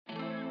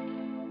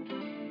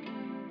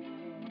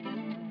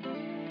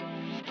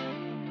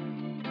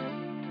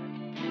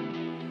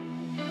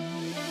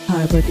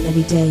Hard working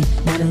every day,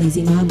 not a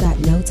lazy mom, got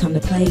no time to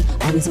play.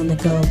 Always on the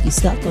go, you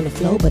stuck on the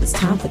flow, but it's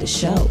time for the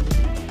show.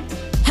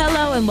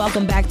 Hello and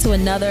welcome back to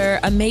another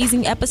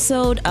amazing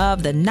episode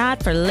of the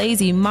Not for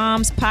Lazy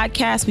Moms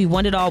podcast. We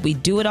want it all, we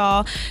do it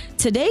all.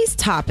 Today's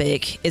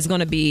topic is going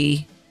to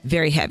be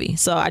very heavy.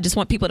 So I just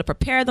want people to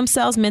prepare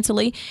themselves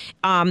mentally.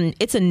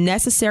 It's a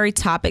necessary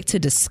topic to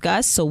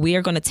discuss. So we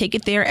are going to take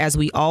it there as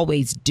we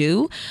always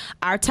do.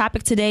 Our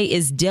topic today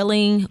is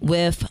dealing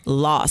with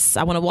loss.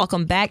 I want to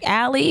welcome back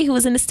Allie, who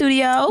is in the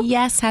studio.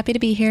 Yes, happy to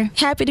be here.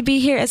 Happy to be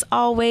here as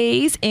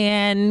always.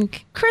 And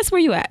Chris, where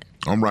you at?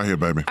 I'm right here,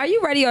 baby. Are you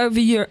ready over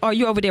here? Are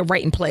you over there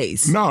writing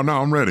plays? No,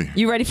 I'm ready.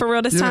 You ready for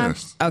real this time?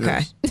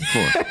 Okay.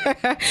 Yes,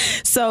 of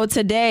course. So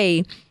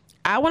today,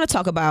 I want to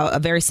talk about a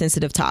very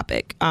sensitive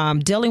topic,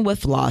 dealing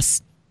with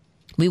loss.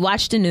 We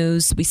watch the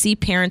news. We see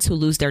parents who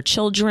lose their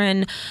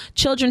children,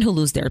 children who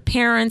lose their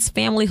parents,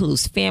 family who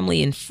lose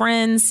family and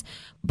friends.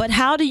 But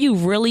how do you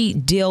really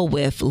deal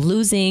with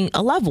losing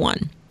a loved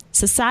one?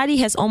 Society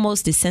has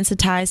almost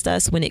desensitized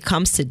us when it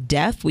comes to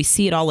death. We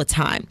see it all the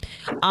time.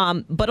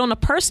 But on a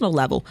personal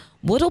level,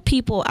 what do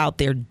people out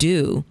there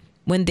do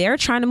when they're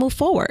trying to move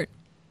forward?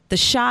 The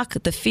shock,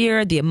 the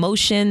fear, the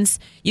emotions,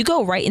 you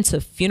go right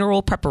into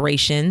funeral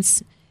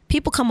preparations.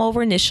 People come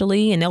over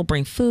initially and they'll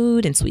bring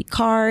food and sweet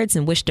cards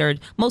and wish their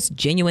most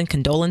genuine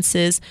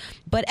condolences.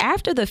 But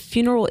after the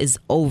funeral is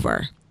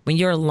over, when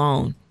you're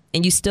alone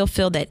and you still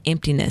feel that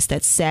emptiness,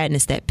 that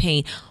sadness, that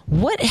pain,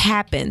 what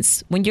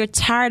happens when you're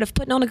tired of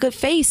putting on a good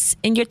face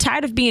and you're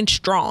tired of being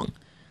strong?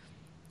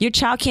 Your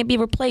child can't be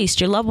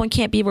replaced. Your loved one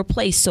can't be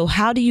replaced. So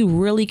how do you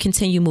really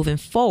continue moving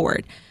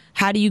forward?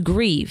 How do you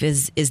grieve?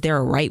 Is there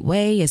a right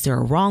way? Is there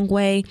a wrong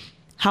way?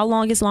 How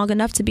long is long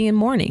enough to be in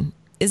mourning?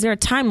 Is there a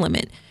time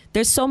limit?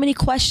 There's so many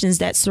questions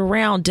that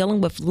surround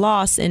dealing with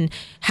loss and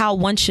how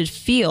one should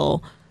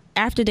feel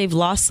after they've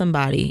lost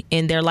somebody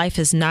and their life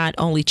has not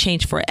only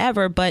changed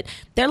forever, but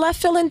they're left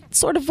feeling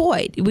sort of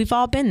void. We've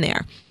all been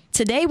there.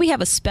 Today, we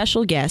have a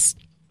special guest.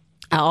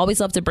 I always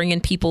love to bring in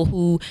people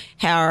who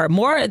are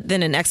more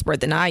than an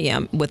expert than I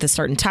am with a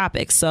certain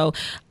topic. So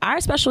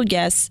our special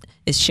guest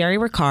is Cherie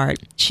Rickard.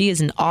 She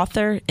is an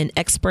author, an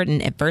expert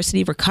in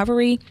adversity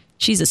recovery.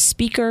 She's a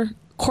speaker,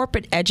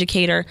 corporate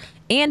educator,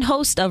 and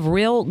host of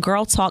Real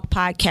Girl Talk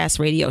podcast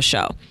radio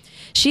show.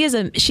 She is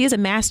a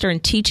master in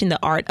teaching the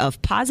art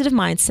of positive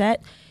mindset.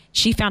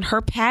 She found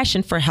her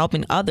passion for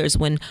helping others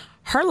when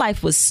her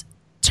life was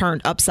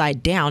turned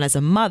upside down as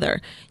a mother.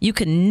 You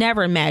could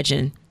never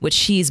imagine what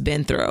she's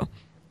been through.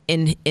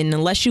 And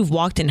unless you've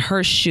walked in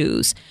her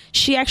shoes,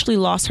 she actually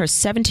lost her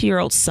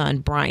 17-year-old son,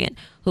 Bryant,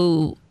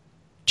 who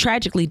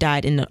tragically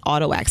died in an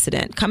auto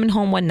accident, coming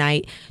home one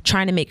night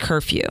trying to make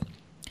curfew.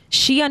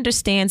 She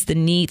understands the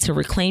need to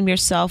reclaim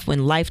yourself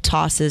when life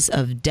tosses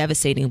a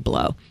devastating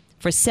blow.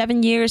 For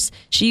 7 years,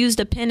 she used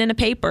a pen and a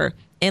paper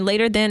and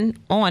later then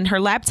on her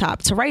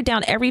laptop to write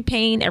down every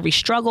pain, every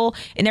struggle,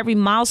 and every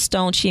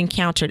milestone she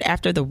encountered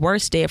after the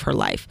worst day of her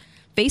life.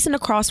 Facing a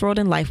crossroad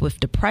in life with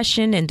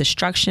depression and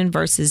destruction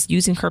versus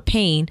using her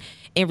pain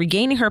and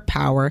regaining her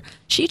power,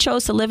 she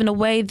chose to live in a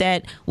way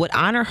that would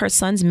honor her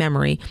son's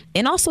memory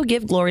and also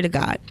give glory to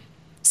God.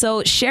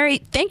 So, Cherie,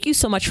 thank you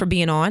so much for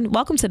being on.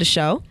 Welcome to the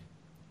show.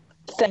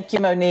 Thank you,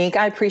 Monique.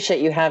 I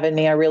appreciate you having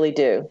me. I really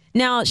do.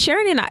 Now,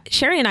 Cherie and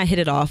I hit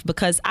it off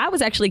because I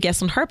was actually a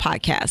guest on her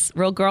podcast,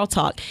 Real Girl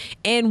Talk,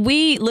 and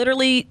we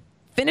literally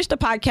finished the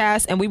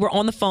podcast and we were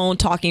on the phone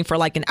talking for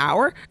like an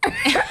hour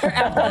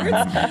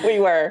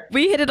afterwards.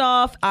 We hit it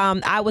off.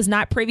 I was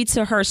not privy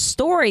to her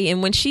story.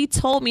 And when she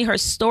told me her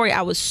story,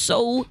 I was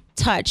so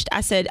touched.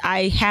 I said,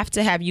 I have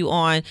to have you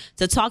on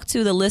to talk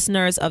to the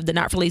listeners of the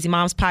Not for Lazy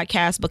Moms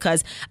podcast,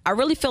 because I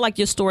really feel like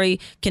your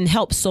story can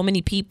help so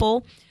many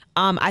people.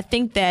 I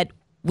think that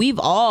we've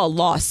all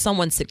lost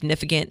someone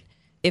significant,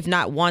 if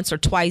not once or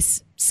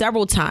twice,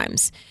 several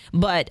times.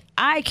 But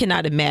I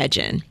cannot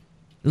imagine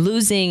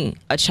losing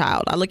a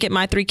child. I look at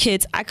my 3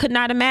 kids. I could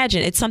not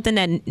imagine. It's something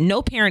that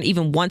no parent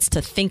even wants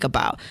to think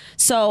about.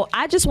 So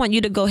I just want you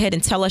to go ahead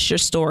and tell us your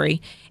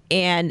story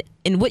and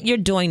what you're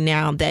doing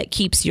now that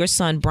keeps your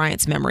son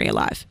Bryant's memory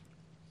alive.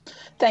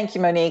 Thank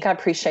you, Monique. I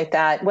appreciate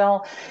that.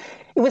 Well,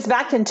 it was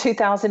back in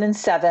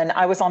 2007.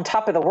 I was on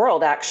top of the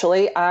world,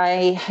 actually.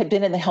 I had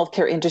been in the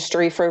healthcare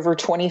industry for over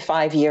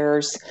 25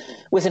 years,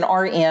 was an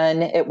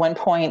RN. At one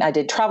point, I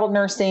did travel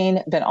nursing,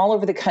 been all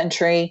over the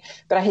country,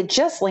 but I had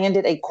just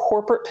landed a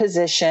corporate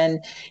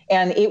position,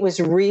 and it was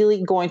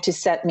really going to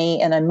set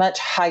me in a much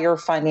higher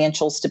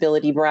financial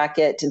stability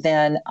bracket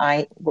than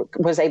I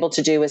was able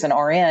to do as an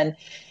RN.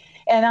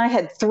 And I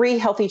had 3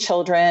 healthy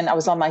children. I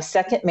was on my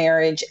second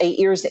marriage, 8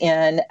 years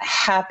in,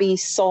 happy,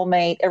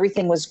 soulmate.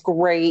 Everything was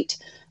great.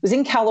 I was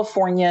in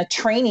California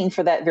training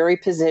for that very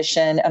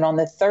position. And on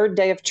the 3rd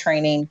day of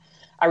training,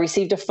 I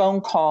received a phone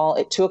call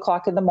at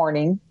 2:00 in the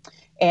morning.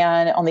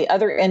 And on the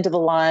other end of the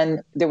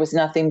line, there was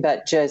nothing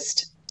but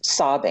just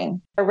sobbing.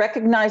 I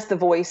recognized the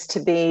voice to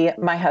be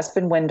my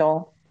husband,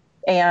 Wendell.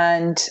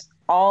 And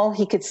all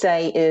he could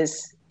say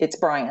is, "It's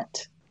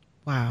Bryant."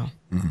 Wow.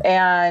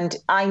 And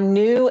I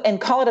knew,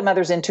 and call it a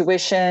mother's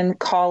intuition,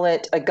 call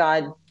it a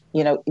God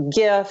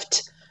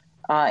gift,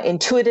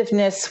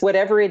 intuitiveness,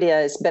 whatever it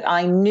is. But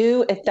I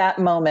knew at that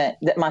moment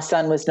that my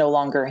son was no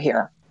longer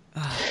here.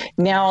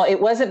 Now,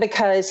 it wasn't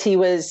because he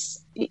was,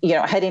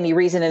 had any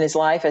reason in his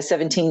life at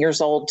 17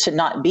 years old to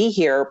not be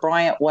here.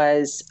 Bryant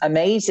was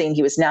amazing.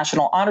 He was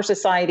National Honor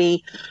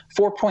Society,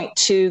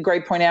 4.2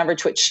 grade point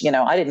average, which,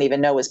 I didn't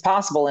even know was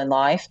possible in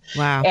life.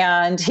 Wow.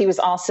 And he was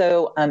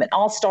also an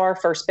all-star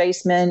first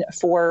baseman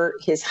for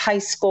his high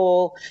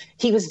school.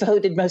 He was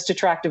voted most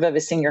attractive of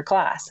his senior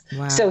class.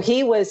 Wow. So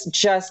he was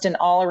just an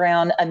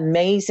all-around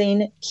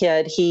amazing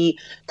kid. He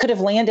could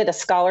have landed a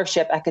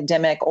scholarship,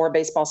 academic or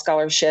baseball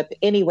scholarship,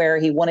 anywhere.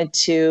 He wanted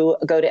to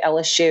go to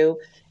LSU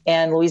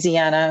and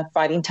Louisiana,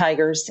 Fighting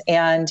Tigers.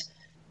 And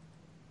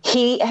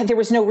there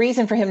was no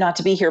reason for him not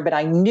to be here, but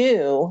I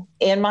knew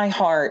in my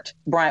heart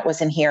Bryant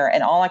wasn't here.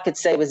 And all I could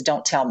say was,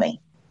 don't tell me.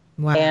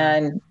 Wow.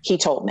 And he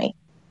told me.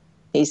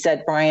 He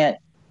said Bryant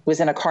was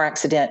in a car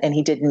accident and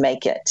he didn't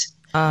make it.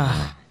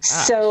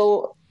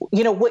 So,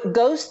 what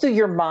goes through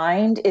your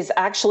mind is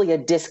actually a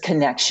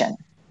disconnection.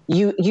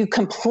 You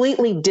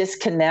completely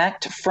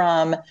disconnect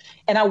from,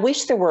 and I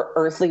wish there were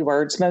earthly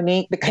words,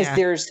 Monique, because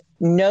there's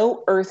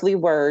no earthly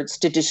words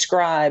to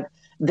describe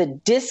the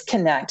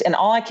disconnect. And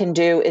all I can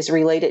do is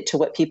relate it to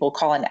what people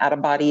call an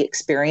out-of-body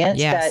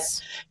experience, that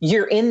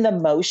you're in the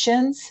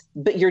motions,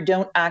 but you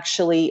don't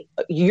actually,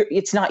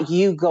 it's not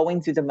you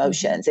going through the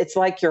motions. It's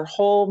like your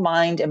whole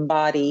mind and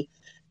body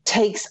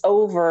takes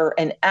over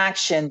an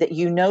action that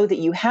you know that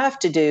you have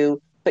to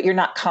do, but you're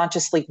not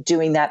consciously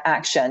doing that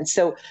action.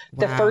 So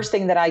the first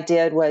thing that I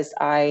did was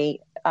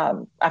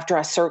after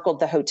I circled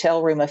the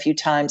hotel room a few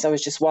times, I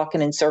was just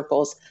walking in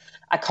circles.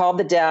 I called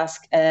the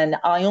desk, and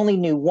I only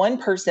knew one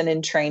person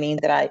in training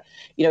that I,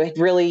 had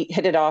really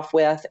hit it off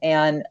with.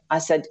 And I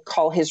said,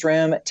 call his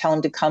room, tell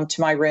him to come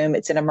to my room.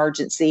 It's an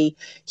emergency.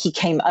 He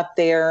came up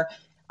there.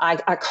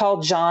 I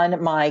called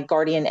John, my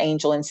guardian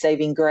angel in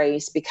saving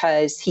grace,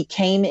 because he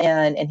came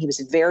in and he was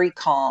very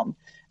calm,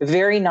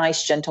 very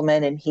nice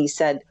gentleman. And he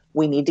said,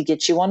 we need to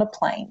get you on a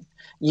plane.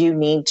 You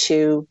need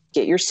to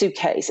get your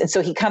suitcase. And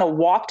so he kind of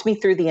walked me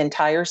through the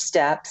entire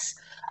steps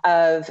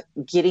of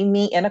getting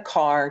me in a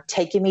car,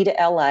 taking me to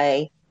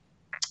LA,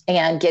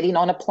 and getting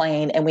on a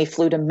plane. And we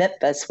flew to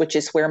Memphis, which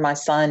is where my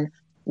son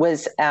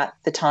was at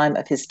the time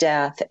of his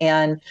death.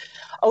 And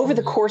over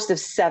the course of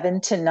 7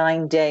 to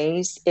 9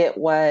 days, it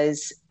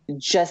was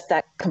just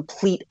that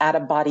complete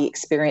out-of-body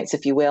experience,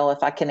 if you will,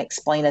 if I can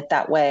explain it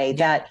that way,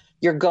 that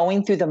you're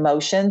going through the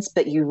motions,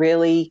 but you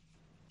really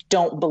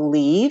don't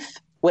believe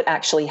what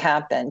actually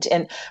happened.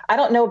 And I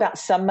don't know about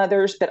some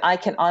mothers, but I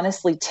can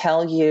honestly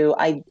tell you,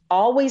 I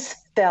always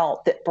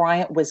felt that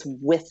Bryant was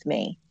with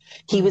me.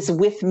 He was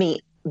with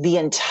me the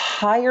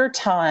entire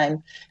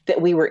time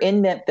that we were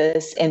in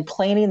Memphis and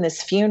planning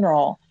this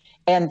funeral.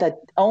 And the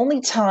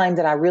only time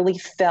that I really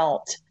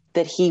felt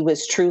that he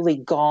was truly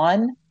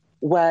gone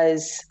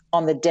was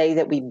on the day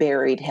that we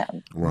buried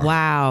him.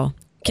 Wow.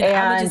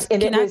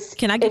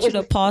 Can I get you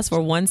to pause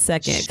for 1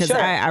 second? Because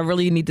Sure. I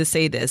really need to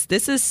say this.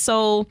 This is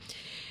so,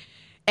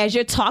 as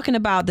you're talking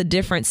about the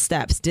different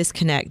steps,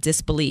 disconnect,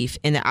 disbelief,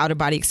 and the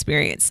out-of-body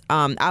experience.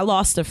 I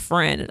lost a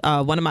friend,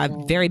 one of my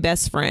very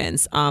best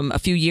friends, a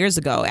few years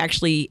ago,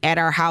 actually at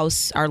our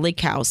house, our lake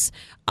house,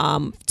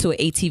 to an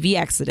ATV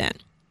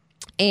accident.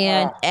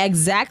 And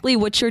exactly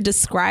what you're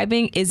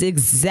describing is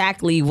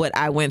exactly what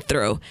I went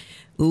through.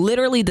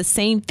 Literally the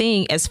same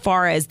thing as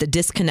far as the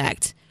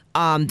disconnect.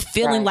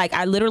 Feeling like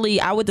I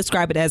would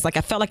describe it as like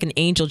I felt like an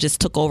angel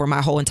just took over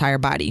my whole entire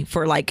body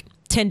for like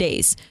 10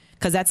 days.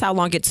 Because that's how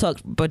long it took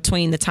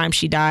between the time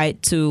she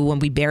died to when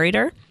we buried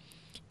her.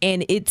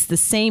 And it's the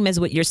same as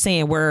what you're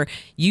saying, where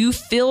you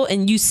feel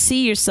and you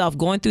see yourself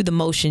going through the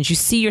motions. You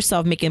see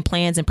yourself making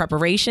plans and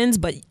preparations,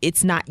 but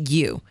it's not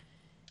you.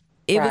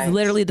 It was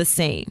literally the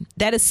same.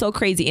 That is so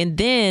crazy. And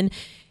then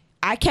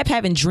I kept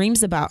having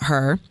dreams about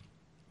her.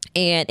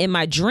 And in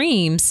my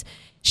dreams,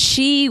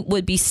 she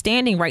would be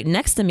standing right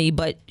next to me,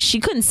 but she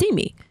couldn't see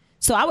me.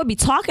 So I would be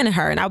talking to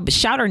her and I would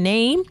shout her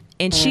name,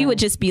 and she would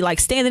just be like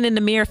standing in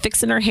the mirror,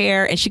 fixing her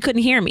hair, and she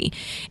couldn't hear me.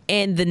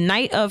 And the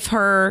night of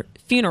her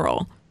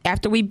funeral,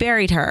 after we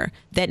buried her,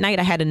 that night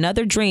I had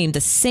another dream,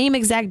 the same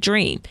exact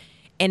dream.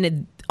 And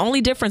the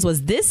only difference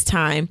was this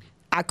time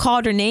I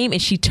called her name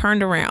and she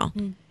turned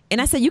around.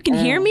 And I said, you can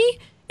hear me?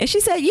 And she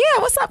said, yeah,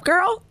 what's up,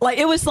 girl? Like,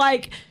 it was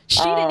like,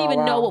 she didn't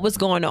even know what was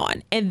going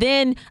on. And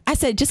then I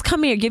said, just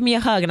come here, give me a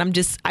hug. And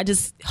I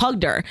just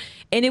hugged her.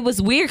 And it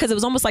was weird because it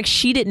was almost like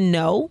she didn't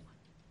know.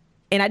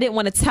 And I didn't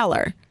want to tell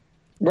her.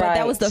 But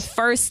that was the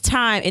first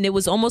time, and it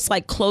was almost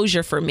like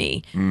closure for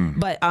me.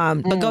 But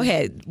go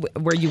ahead,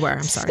 where you were.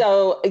 I'm sorry.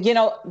 So,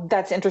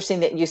 that's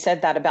interesting that you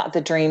said that about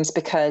the dreams,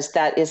 because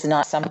that is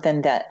not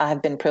something that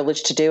I've been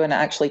privileged to do. And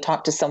I actually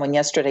talked to someone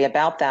yesterday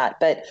about that.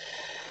 But,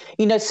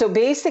 so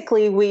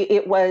basically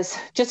it was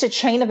just a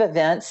chain of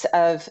events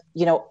of,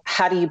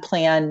 how do you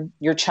plan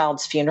your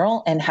child's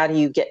funeral and how do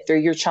you get through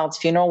your child's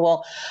funeral?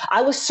 Well,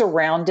 I was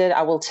surrounded,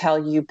 I will tell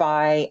you,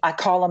 I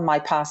call them my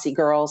posse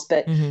girls,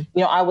 but,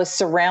 I was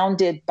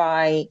surrounded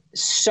by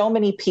so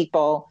many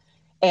people.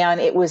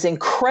 And it was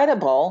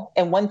incredible.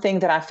 And one thing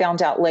that I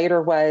found out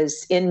later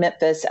was in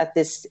Memphis at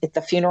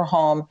the funeral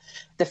home,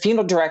 the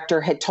funeral director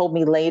had told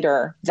me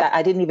later that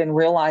I didn't even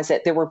realize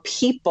it. There were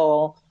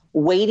people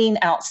waiting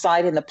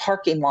outside in the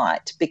parking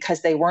lot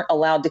because they weren't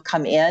allowed to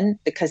come in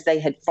because they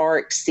had far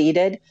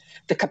exceeded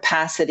the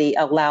capacity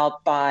allowed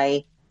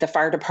by the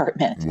fire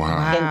department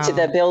into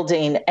the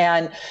building.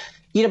 And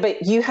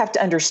but you have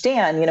to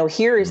understand,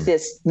 here is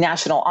this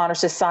National Honor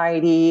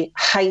Society,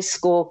 high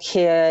school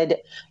kid,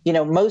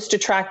 most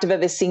attractive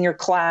of his senior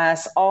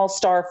class,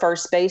 all-star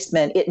first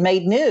baseman. It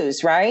made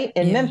news, right,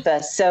 in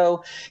Memphis.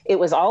 So it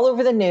was all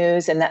over the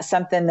news. And that's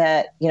something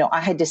that, I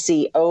had to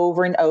see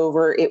over and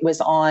over. It was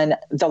on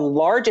the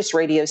largest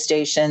radio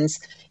stations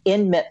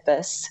in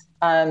Memphis.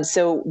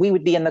 So we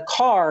would be in the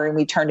car and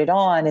we turned it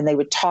on and they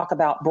would talk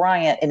about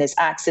Bryant and his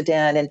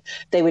accident and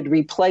they would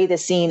replay the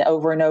scene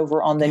over and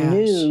over on the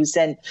news.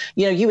 And,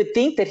 you would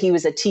think that he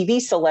was a TV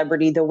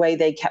celebrity the way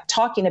they kept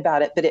talking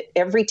about it. But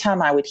every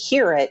time I would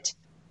hear it,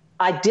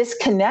 I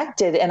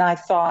disconnected and I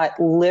thought,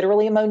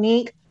 literally,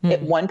 Monique,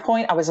 at one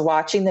point I was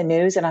watching the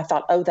news and I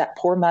thought, oh, that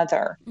poor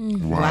mother.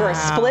 Wow. For a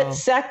split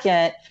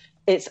second,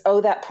 it's, oh,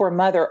 that poor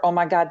mother. Oh,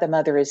 my God, the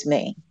mother is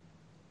me.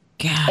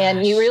 Gosh.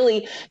 And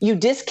you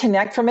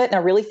disconnect from it. And I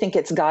really think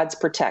it's God's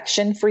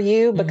protection for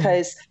you,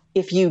 because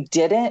if you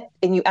didn't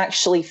and you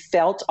actually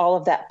felt all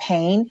of that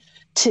pain,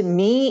 to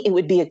me, it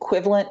would be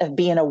equivalent of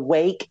being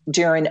awake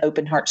during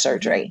open heart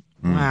surgery.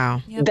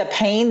 Wow. Yep. The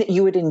pain that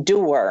you would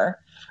endure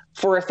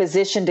for a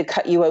physician to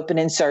cut you open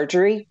in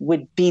surgery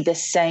would be the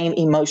same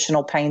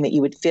emotional pain that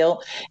you would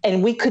feel.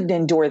 And we couldn't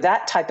endure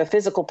that type of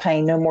physical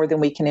pain no more than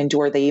we can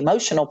endure the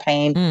emotional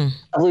pain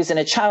of losing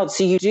a child.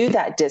 So you do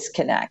that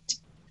disconnect.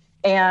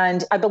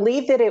 And I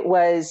believe that it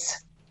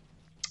was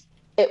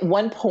at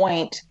one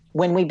point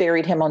when we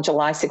buried him on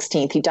July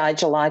 16th, he died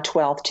July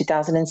 12th,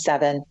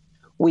 2007.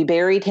 We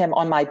buried him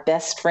on my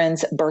best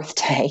friend's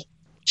birthday.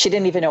 She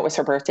didn't even know it was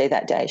her birthday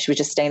that day. She was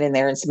just standing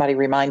there and somebody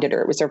reminded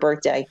her it was her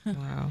birthday.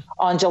 Wow.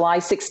 On July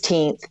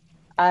 16th.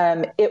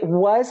 It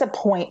was a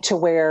point to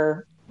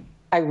where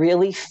I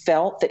really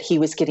felt that he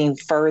was getting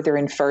further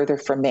and further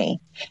from me.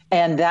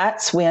 And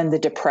that's when the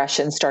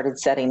depression started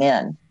setting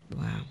in.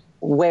 Wow.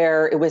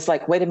 Where it was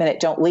like, wait a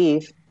minute, don't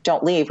leave.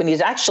 When he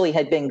actually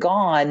had been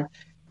gone,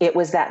 it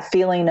was that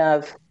feeling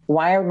of,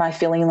 why am I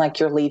feeling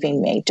like you're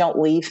leaving me? Don't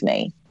leave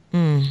me.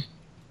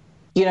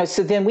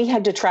 So then we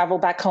had to travel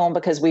back home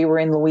because we were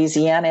in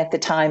Louisiana at the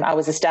time. I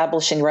was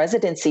establishing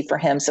residency for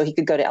him so he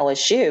could go to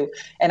LSU.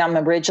 And I'm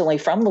originally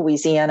from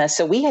Louisiana.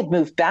 So we had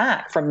moved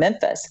back from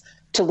Memphis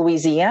to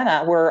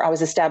Louisiana where I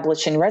was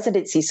establishing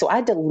residency. So I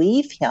had to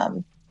leave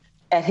him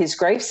at his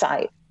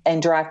gravesite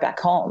and drive back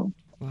home.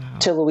 Wow.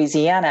 To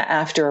Louisiana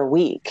after a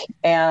week.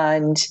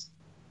 And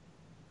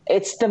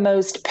it's the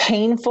most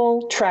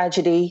painful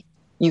tragedy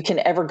you can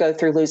ever go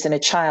through, losing a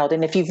child.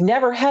 And if you've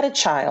never had a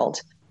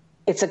child,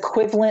 it's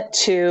equivalent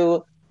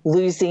to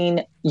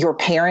losing your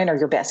parent or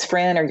your best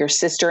friend or your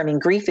sister. I mean,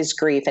 grief is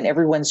grief, and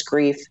everyone's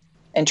grief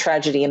and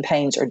tragedy and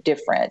pains are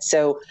different.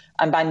 So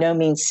I'm by no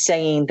means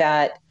saying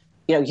that,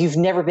 you've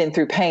never been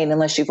through pain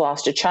unless you've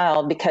lost a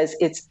child, because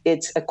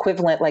it's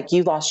equivalent, like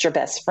you lost your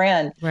best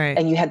friend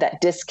and you had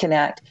that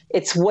disconnect.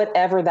 It's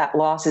whatever that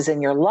loss is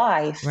in your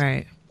life.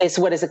 Right. It's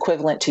what is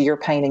equivalent to your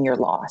pain and your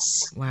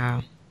loss.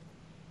 Wow.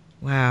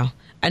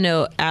 I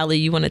know, Allie,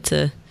 you wanted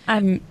to.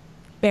 I'm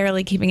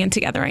barely keeping it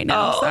together right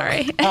now.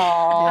 Sorry.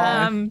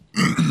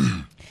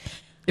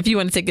 If you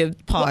want to take a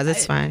pause,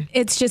 it's fine.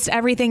 It's just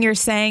everything you're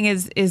saying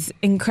is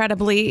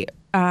incredibly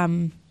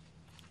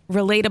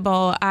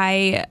relatable.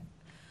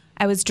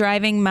 I was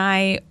driving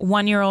my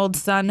 1-year-old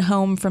son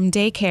home from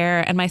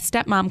daycare and my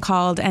stepmom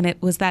called, and it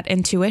was that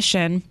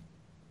intuition.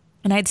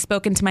 And I'd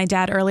spoken to my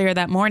dad earlier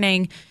that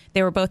morning.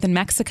 They were both in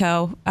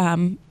Mexico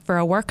for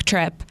a work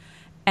trip.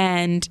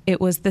 And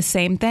it was the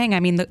same thing. I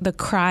mean, the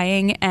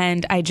crying,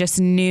 and I just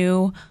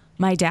knew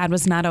my dad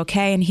was not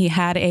okay and he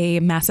had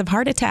a massive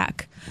heart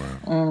attack.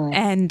 Wow.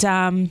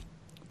 And,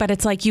 but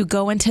it's like you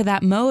go into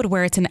that mode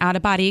where it's an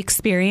out-of-body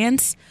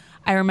experience.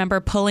 I remember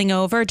pulling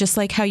over, just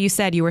like how you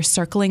said, you were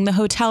circling the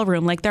hotel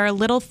room. Like there are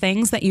little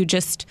things that you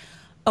just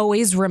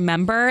always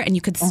remember and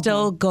you could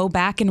still go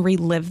back and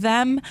relive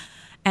them.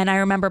 And I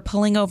remember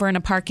pulling over in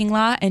a parking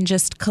lot and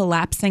just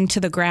collapsing to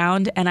the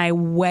ground, and I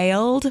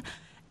wailed.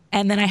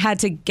 And then I had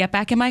to get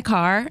back in my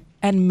car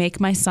and make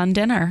my son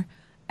dinner.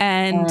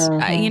 And,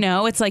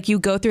 it's like you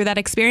go through that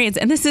experience.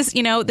 And this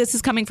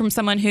is coming from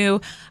someone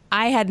who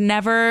I had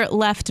never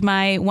left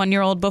my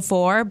 1-year-old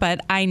before, but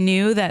I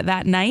knew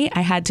that night I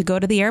had to go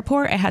to the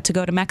airport. I had to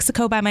go to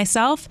Mexico by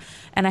myself,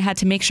 and I had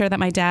to make sure that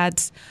my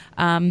dad's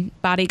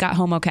body got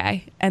home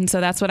okay. And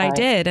so that's what I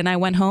did. And I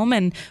went home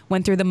and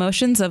went through the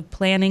motions of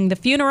planning the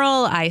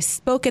funeral. I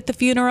spoke at the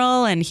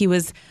funeral, and he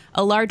was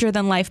a larger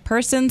than life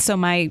person. So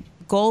my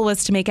goal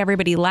was to make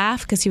everybody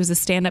laugh because he was a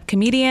stand-up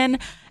comedian.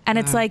 And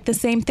it's like the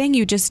same thing.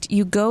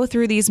 You go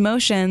through these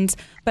motions.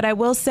 But I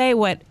will say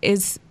what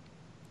is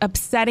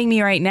upsetting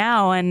me right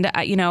now, and,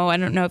 I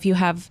don't know if you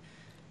have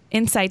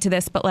insight to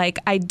this, but like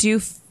I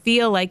do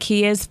feel like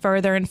he is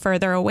further and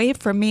further away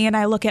from me. And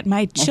I look at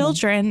my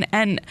children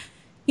and,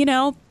 you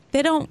know,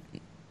 they're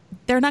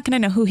not going to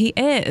know who he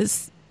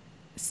is.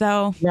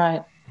 So.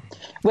 Right.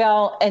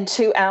 Well, and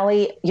to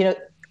Allie, you know,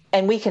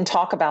 and we can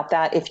talk about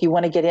that if you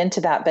want to get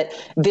into that, but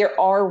there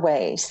are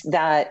ways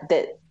that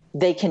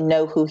they can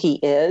know who he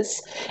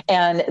is.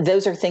 And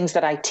those are things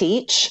that I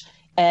teach,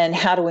 and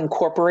how to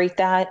incorporate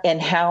that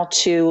and how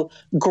to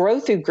grow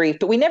through grief.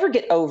 But we never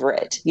get over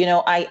it. You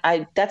know,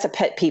 I that's a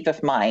pet peeve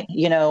of mine,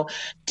 you know,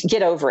 to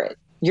get over it.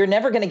 You're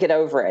never going to get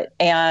over it.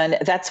 And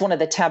that's one of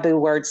the taboo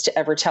words to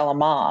ever tell a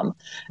mom.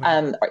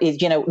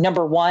 You know,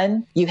 number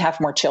one, you have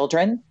more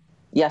children.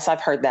 Yes,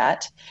 I've heard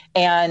that.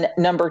 And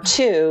number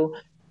two,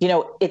 you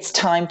know, it's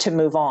time to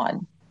move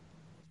on.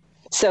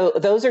 So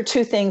those are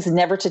two things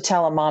never to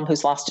tell a mom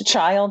who's lost a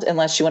child,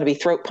 unless you want to be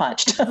throat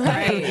punched.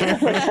 Right.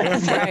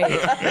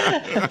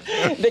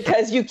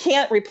 Because you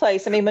can't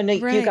replace. I mean,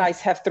 Monique, you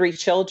guys have 3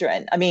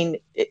 children. I mean,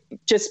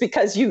 just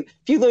because if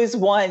you lose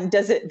one,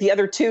 the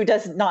other 2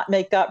 does not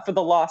make up for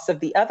the loss of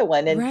the other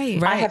one. And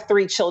I have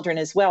 3 children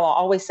as well. I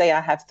always say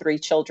I have 3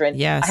 children.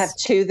 Yes. I have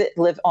 2 that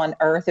live on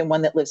earth and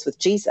 1 that lives with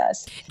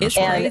Jesus. It's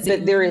and crazy.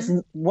 there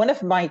is one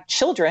of my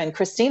children,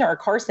 Christina or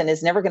Carson,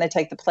 is never going to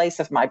take the place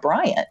of my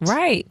Bryant.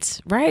 Right.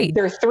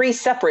 There are 3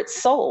 separate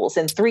souls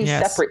and 3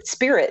 separate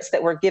spirits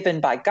that were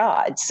given by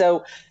God.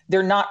 So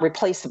they're not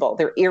replaceable.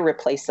 They're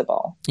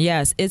irreplaceable.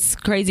 Yes, it's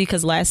crazy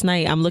because last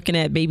night I'm looking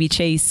at baby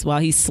Chase while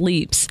he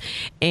sleeps,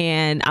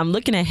 and I'm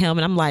looking at him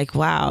and I'm like,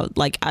 wow,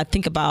 like I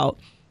think about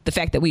the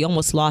fact that we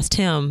almost lost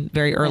him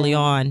very early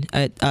on.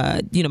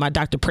 You know, my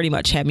doctor pretty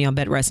much had me on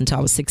bed rest until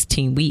I was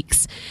 16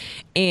 weeks.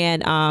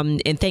 And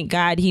thank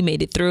God he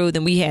made it through.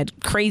 Then we had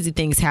crazy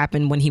things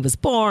happen when he was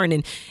born,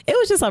 and it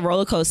was just a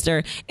roller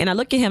coaster. And I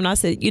look at him and I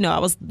said, you know, I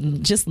was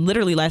just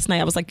literally last night,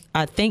 I was like,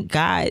 I thank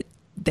God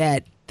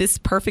that this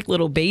perfect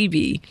little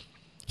baby,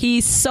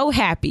 he's so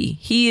happy.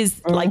 He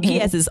is like, he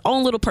has his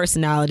own little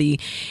personality,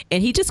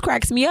 and he just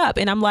cracks me up.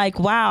 And I'm like,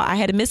 wow, I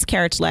had a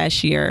miscarriage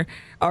last year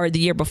or the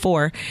year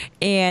before.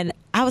 And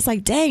I was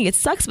like, dang, it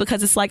sucks,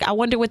 because it's like, I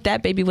wonder what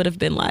that baby would have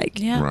been like,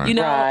 you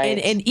know,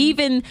 and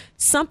even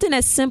something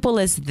as simple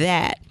as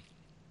that,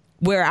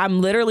 where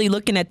I'm literally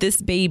looking at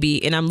this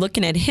baby and I'm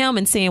looking at him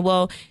and saying,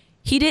 well,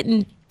 he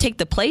didn't take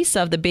the place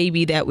of the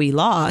baby that we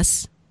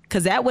lost,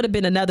 because that would have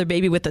been another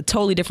baby with a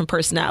totally different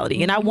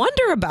personality. And I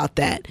wonder about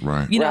that,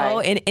 you know,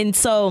 and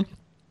so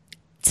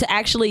to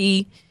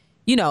actually,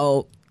 you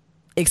know,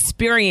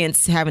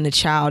 experience having a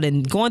child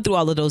and going through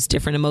all of those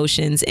different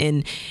emotions,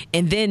 and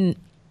then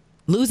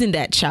losing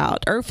that child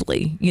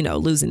earthly, you know,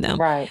 losing them.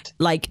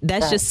 Like,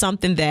 that's just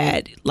something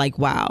that, like,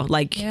 wow,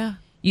 like,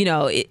 you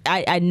know,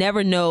 I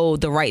never know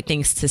the right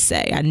things to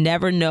say. I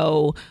never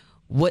know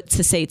what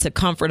to say to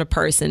comfort a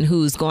person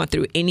who's going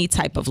through any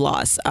type of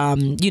loss.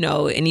 You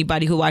know,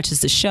 anybody who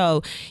watches the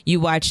show, you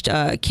watched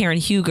Karen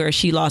Huger.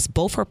 She lost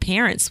both her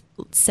parents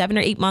 7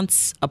 or 8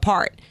 months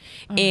apart.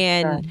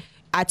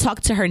 I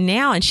talked to her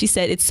now, and she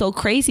said it's so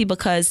crazy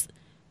because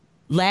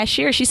last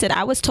year she said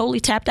I was totally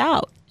tapped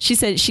out. She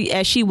said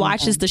as she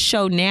watches the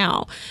show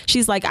now,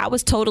 she's like,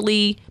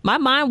 my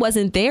mind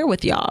wasn't there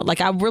with y'all.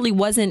 Like, I really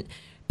wasn't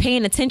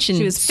paying attention.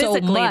 She was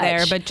physically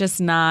there, but just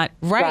not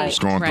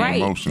Just going through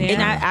emotions.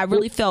 And I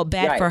really felt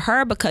bad for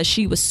her, because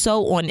she was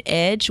so on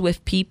edge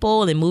with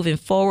people and moving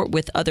forward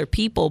with other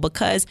people,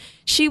 because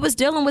she was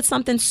dealing with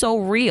something so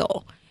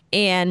real,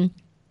 and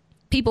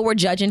people were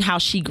judging how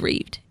she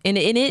grieved. And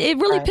it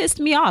really pissed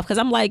me off, because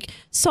I'm like,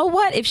 so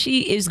what if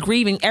she is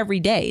grieving every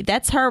day?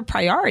 That's her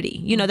priority.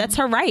 You know, that's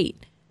her right.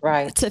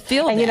 To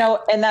feel and that. You know,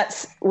 and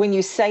that's when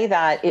you say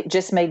that, it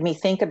just made me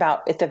think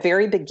about at the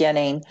very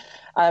beginning,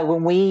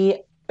 when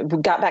we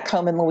got back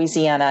home in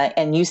Louisiana,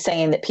 and you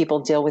saying that people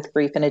deal with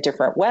grief in a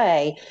different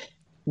way.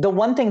 The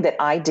one thing that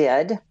I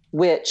did,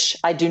 which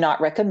I do not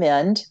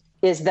recommend,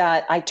 is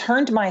that I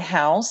turned my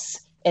house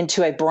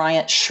into a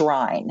Bryant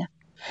shrine.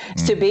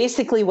 So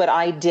basically what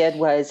I did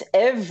was,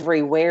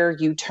 everywhere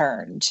you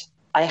turned,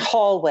 a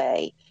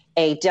hallway,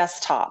 a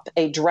desktop,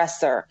 a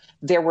dresser,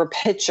 there were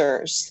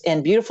pictures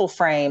in beautiful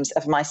frames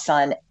of my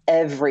son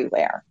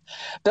everywhere.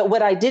 But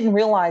what I didn't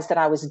realize that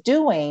I was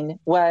doing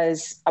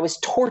was I was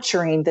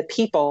torturing the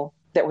people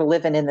that were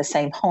living in the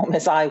same home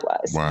as I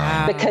was.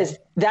 Because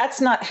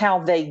that's not how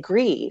they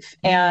grieve.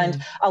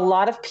 And a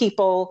lot of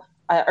people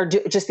are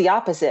just the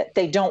opposite.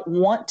 They don't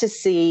want to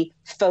see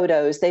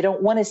photos. They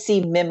don't want to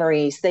see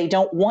memories. They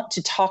don't want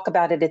to talk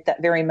about it at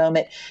that very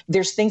moment.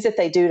 There's things that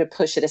they do to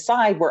push it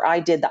aside, where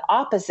I did the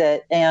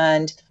opposite,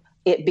 and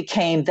it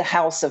became the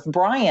house of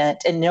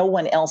Bryant, and no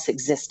one else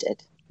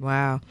existed.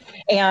 Wow.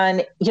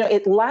 And, you know,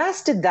 it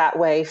lasted that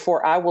way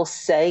for, I will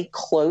say,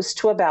 close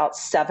to about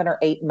 7 or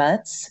 8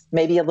 months,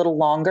 maybe a little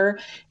longer.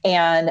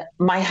 And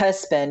my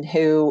husband,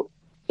 who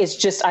is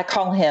just, I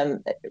call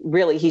him,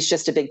 really, he's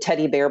just a big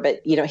teddy bear,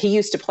 but, you know, he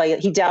used to play,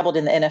 he dabbled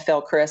in the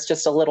NFL, Chris,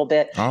 just a little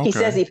bit. Okay. He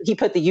says he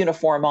put the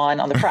uniform on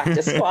the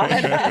practice squad.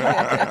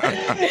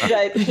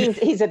 But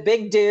he's a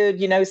big dude,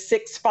 you know,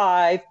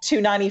 6'5",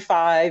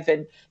 295.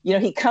 And, you know,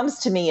 he comes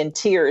to me in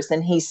tears,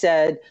 and he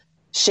said,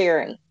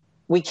 Cherie,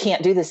 we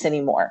can't do this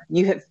anymore.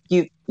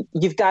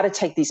 You've got to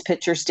take these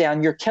pictures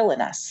down. You're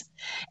killing us.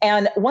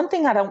 And one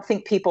thing I don't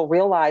think people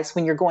realize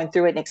when you're going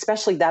through it, and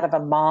especially that of a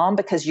mom,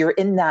 because you're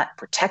in that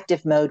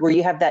protective mode where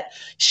you have that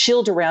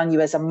shield around you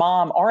as a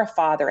mom or a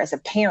father, as a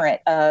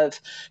parent, of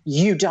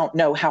you don't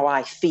know how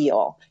I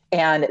feel.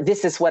 And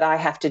this is what I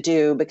have to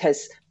do,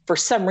 because for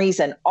some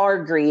reason,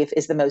 our grief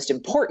is the most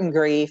important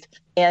grief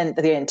in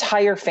the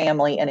entire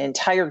family, an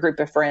entire group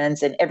of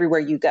friends, and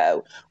everywhere you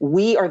go.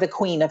 We are the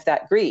queen of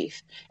that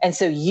grief. And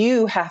so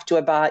you have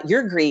to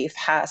your grief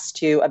has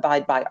to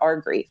abide by our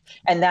grief.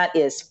 And that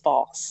is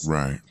false.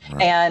 Right.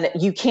 And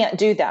you can't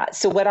do that.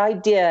 So what I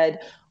did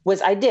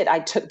was I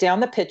took down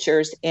the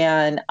pictures,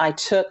 and I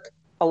took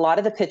a lot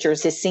of the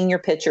pictures, his senior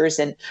pictures.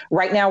 And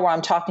right now where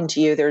I'm talking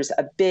to you, there's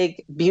a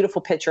big,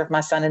 beautiful picture of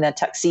my son in a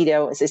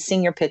tuxedo. It's his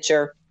senior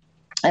picture.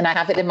 And I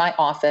have it in my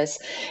office.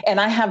 And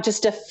I have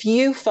just a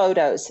few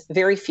photos,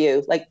 very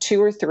few, like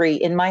 2 or 3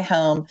 in my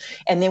home.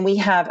 And then we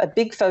have a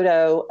big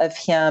photo of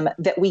him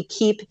that we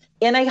keep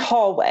in a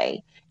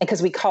hallway,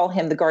 because we call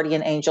him the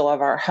guardian angel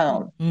of our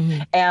home.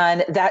 Mm-hmm.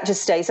 And that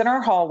just stays in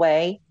our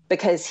hallway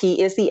because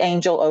he is the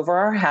angel over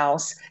our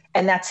house.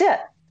 And that's it.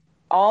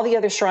 All the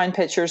other shrine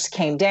pictures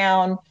came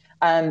down.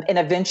 And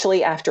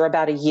eventually, after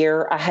about a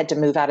year, I had to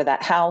move out of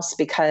that house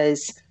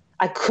because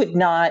I could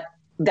not.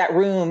 That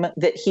room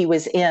that he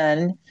was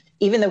in,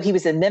 even though he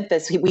was in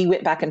Memphis, we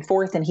went back and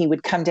forth, and he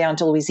would come down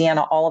to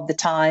Louisiana all of the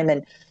time.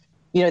 And,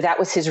 that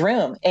was his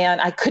room,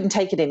 and I couldn't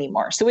take it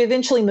anymore. So we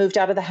eventually moved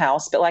out of the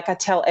house. But like I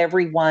tell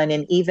everyone,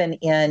 and even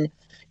in,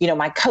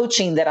 my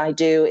coaching that I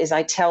do, is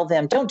I tell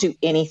them, don't do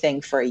anything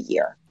for a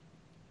year.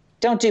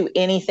 Don't do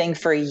anything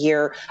for a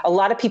year. A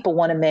lot of people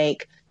want to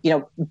make,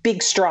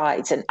 big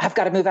strides, and I've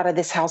got to move out of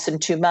this house in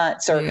 2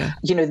 months, or,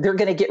 they're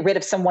going to get rid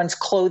of someone's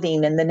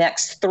clothing in the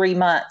next 3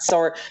 months,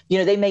 or,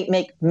 they may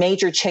make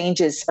major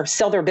changes or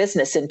sell their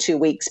business in 2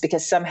 weeks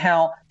because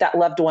somehow that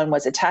loved one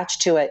was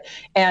attached to it.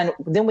 And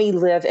then we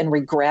live in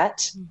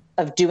regret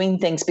of doing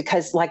things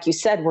because, like you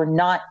said, we're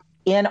not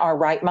in our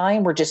right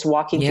mind. We're just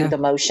walking through the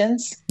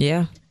motions.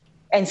 Yeah.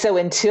 And so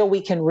until we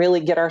can really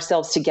get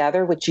ourselves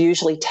together, which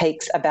usually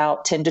takes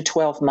about 10 to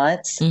 12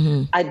 months,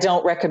 I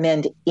don't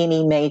recommend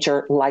any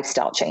major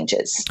lifestyle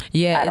changes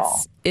at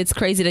all. It's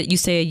crazy that you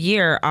say a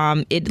year.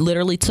 It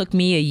literally took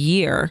me a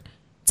year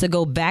to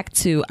go back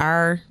to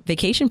our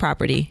vacation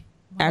property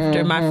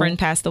after my friend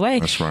passed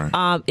away. That's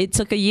right. It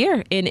took a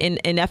year.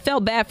 And I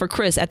felt bad for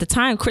Chris. At the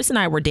time, Chris and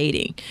I were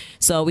dating.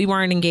 So we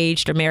weren't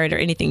engaged or married or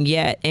anything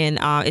yet. And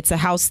it's a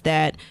house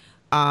that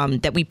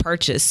we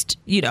purchased.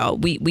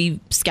 We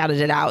scouted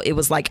it out. It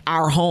was like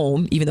our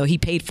home, even though he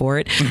paid for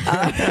it.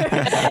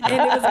 And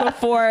it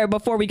was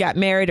before we got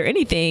married or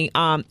anything.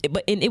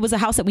 But it was a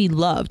house that we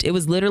loved. It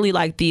was literally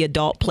like the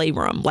adult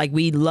playroom. Like,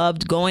 we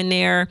loved going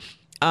there.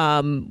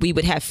 We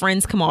would have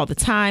friends come all the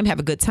time, have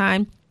a good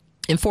time.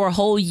 And for a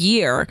whole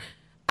year,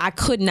 I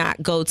could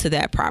not go to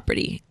that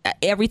property.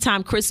 Every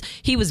time Chris,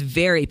 he was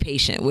very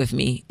patient with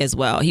me as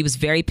well. He was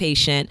very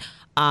patient.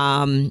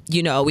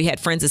 We had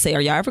friends that say,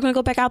 are y'all ever going to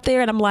go back out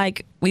there? And I'm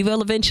like, we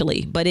will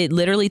eventually. But it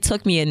literally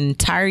took me an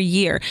entire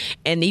year.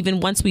 And even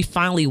once we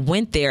finally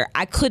went there,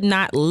 I could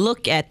not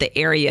look at the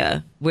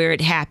area where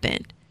it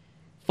happened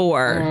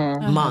for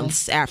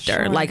months after.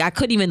 Sure. Like, I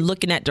couldn't even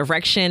look in that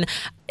direction.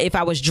 If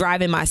I was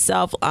driving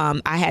myself,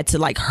 I had to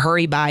like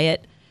hurry by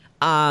it.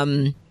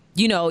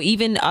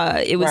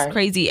 It was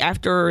crazy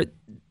after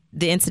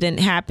the incident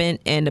happened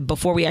and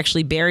before we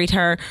actually buried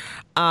her.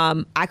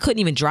 I couldn't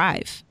even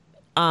drive.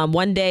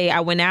 One day I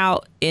went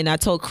out and I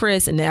told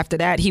Chris, and after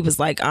that he was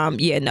like,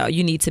 no,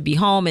 you need to be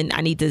home and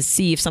I need to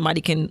see if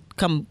somebody can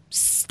come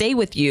stay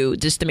with you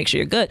just to make sure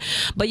you're good.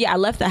 But I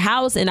left the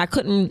house and I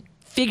couldn't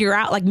figure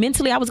out, like,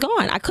 mentally I was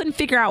gone. I couldn't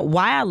figure out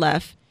why I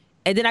left.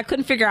 And then I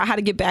couldn't figure out how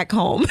to get back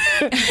home.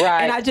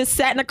 Right. And I just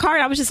sat in the car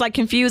and I was just like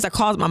confused. I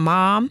called my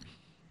mom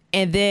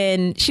and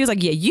then she was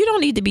like, yeah, you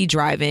don't need to be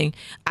driving.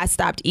 I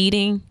stopped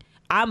eating.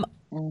 I'm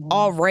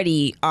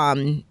already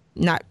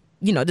not,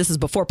 this is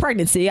before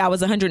pregnancy. I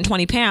was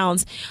 120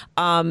 pounds,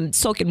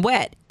 soaking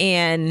wet.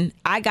 And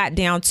I got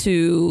down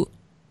to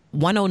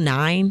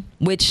 109,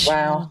 which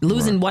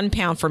losing 1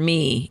 pound for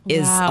me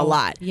is a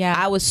lot. Yeah.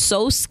 I was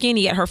so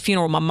skinny at her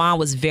funeral. My mom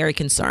was very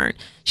concerned.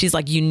 She's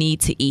like, you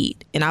need to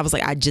eat. And I was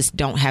like, I just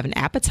don't have an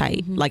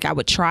appetite. Like, I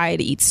would try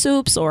to eat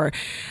soups, or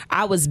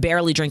I was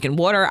barely drinking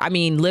water. I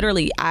mean,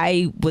 literally,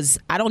 I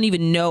don't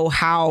even know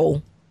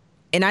how,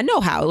 and I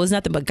know how. It was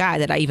nothing but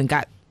God that I even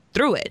got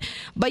through it.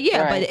 But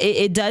but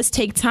it does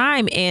take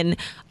time. And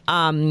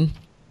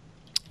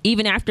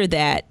even after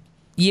that,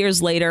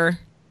 years later,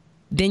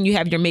 then you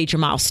have your major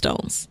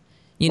milestones.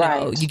 You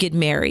get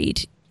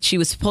married. She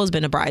was supposed to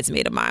be a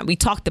bridesmaid of mine. We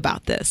talked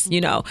about this,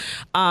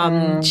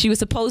 She was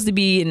supposed to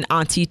be an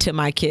auntie to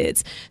my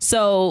kids.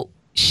 So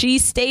she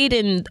stayed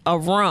in a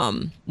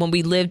room when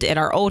we lived at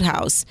our old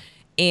house.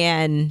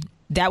 And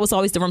that was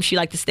always the room she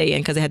liked to stay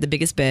in because it had the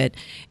biggest bed.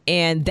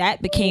 And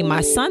that became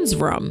my son's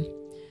room.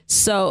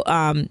 So,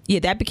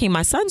 that became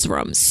my son's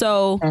room.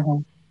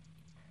 So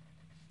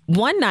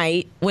one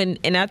night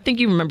and I think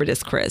you remember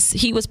this, Chris,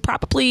 he was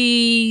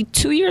probably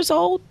 2 years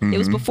old. It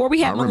was before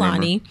we had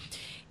Milani.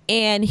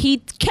 And he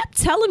kept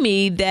telling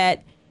me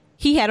that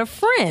he had a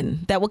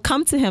friend that would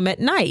come to him at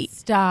night.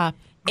 Stop.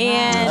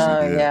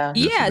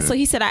 And so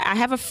he said, I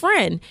have a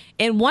friend.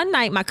 And one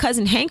night my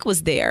cousin Hank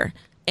was there,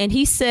 and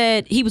he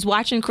said he was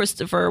watching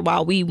Christopher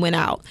while we went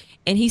out.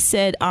 And he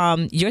said,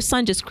 your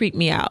son just creeped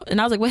me out. And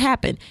I was like, what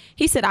happened?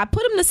 He said, I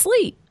put him to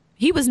sleep.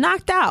 He was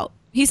knocked out.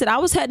 He said, I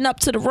was heading up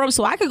to the room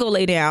so I could go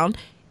lay down.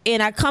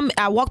 And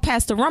I walk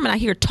past the room and I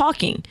hear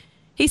talking.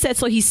 He said,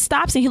 so he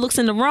stops and he looks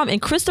in the room, and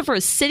Christopher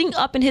is sitting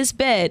up in his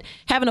bed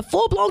having a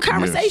full-blown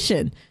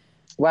conversation.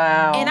 Yes.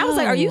 Wow. And I was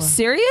like, are you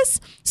serious?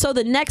 So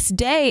the next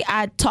day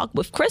I talked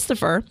with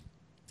Christopher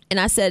and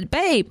I said,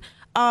 babe,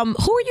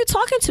 who were you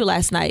talking to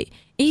last night?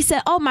 And he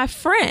said, oh, my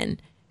friend.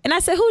 And I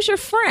said, who's your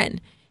friend?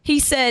 He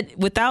said,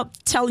 without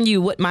telling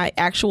you what my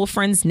actual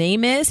friend's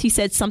name is, he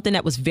said something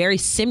that was very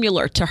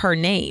similar to her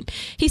name.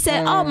 He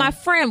said, oh, my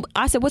friend.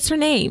 I said, what's her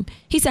name?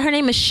 He said, her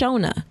name is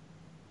Shona.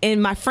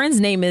 And my friend's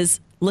name is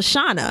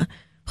Lashana,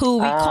 who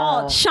we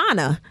called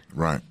Shauna.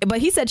 Right.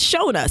 But he said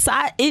Shona. So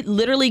it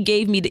literally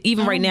gave me,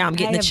 even right now, I'm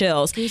getting the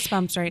chills.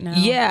 Goosebumps right now.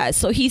 Yeah.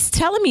 So he's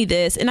telling me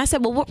this. And I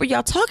said, well, what were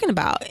y'all talking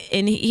about?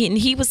 And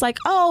he was like,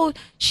 oh,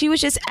 she was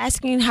just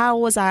asking how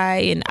was I?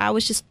 And I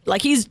was just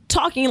like, he's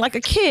talking like a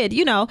kid,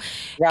 you know.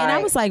 Right. And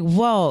I was like,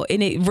 whoa.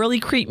 And it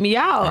really creeped me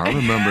out. I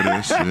remember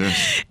this.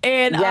 Yes.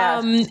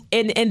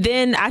 And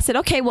then I said,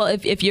 okay, well,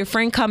 if your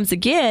friend comes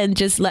again,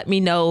 just let me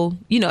know,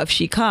 you know, if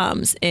she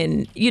comes.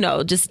 And, you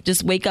know,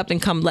 just wake up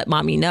and come let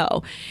mommy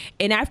know.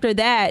 And after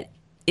that,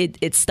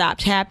 it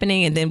stopped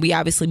happening, and then we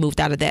obviously moved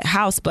out of that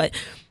house. But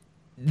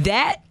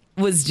that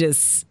was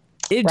just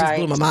blew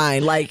my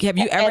mind. Like, have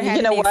you ever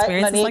had any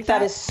experiences Monique, like that?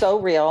 That is so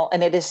real,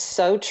 and it is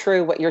so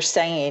true what you're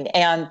saying.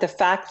 And the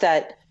fact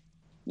that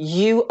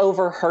you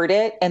overheard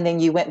it and then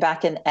you went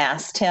back and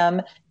asked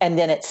him and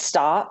then it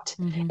stopped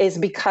is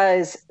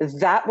because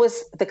that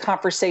was the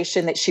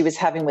conversation that she was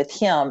having with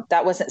him.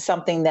 That wasn't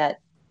something that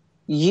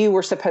you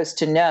were supposed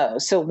to know.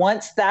 So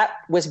once that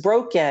was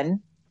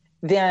broken,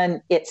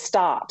 then it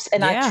stops.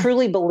 And I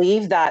truly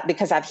believe that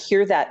because I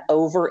hear that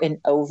over and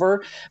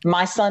over.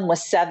 My son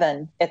was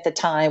 7 at the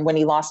time when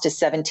he lost his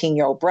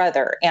 17-year-old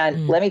brother.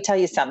 And let me tell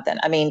you something.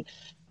 I mean,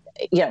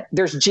 you know,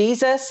 there's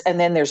Jesus and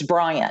then there's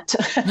Bryant.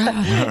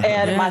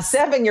 And my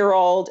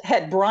 7-year-old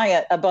had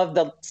Bryant above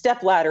the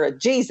stepladder of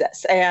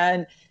Jesus.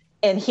 And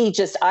he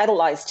just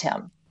idolized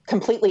him,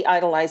 completely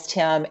idolized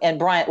him. And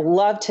Bryant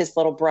loved his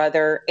little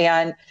brother.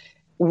 And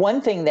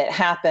one thing that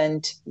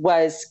happened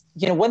was,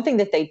 you know, one thing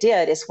that they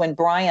did is when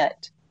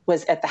Bryant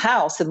was at the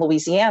house in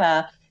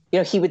Louisiana, you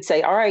know, he would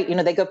say, all right, you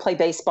know, they go play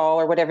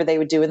baseball or whatever they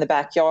would do in the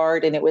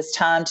backyard. And it was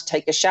time to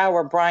take a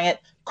shower.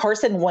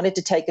 Carson wanted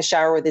to take a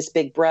shower with his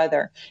big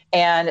brother.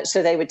 And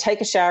so they would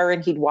take a shower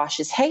and he'd wash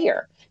his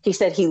hair. He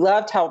said he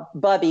loved how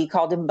Bubby,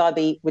 called him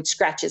Bubby, would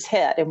scratch his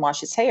head and wash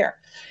his hair.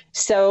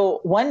 So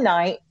one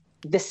night,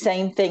 the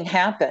same thing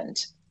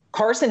happened.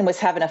 Carson was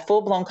having a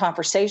full-blown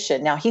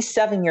conversation. Now he's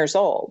 7 years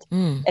old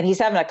and he's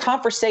having a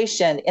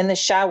conversation in the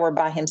shower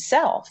by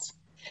himself.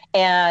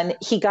 And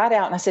he got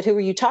out and I said, who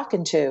were you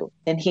talking to?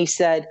 And he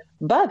said,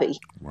 Bubby.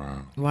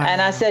 Wow.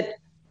 And I said,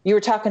 you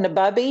were talking to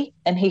Bubby?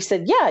 And he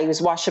said, yeah, he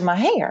was washing my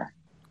hair.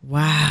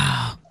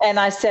 Wow. And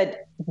I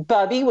said,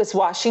 Bubby was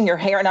washing your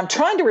hair. And I'm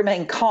trying to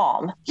remain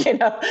calm. You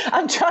know,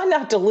 I'm trying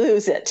not to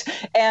lose it.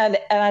 And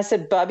I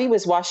said, Bubby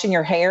was washing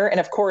your hair. And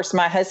of course,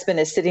 my husband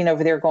is sitting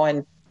over there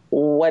going,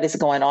 what is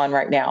going on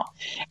right now?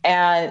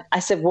 And I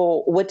said,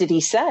 well, what did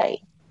he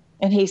say?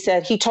 And he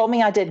said, he told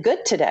me I did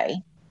good today.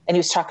 And he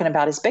was talking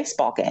about his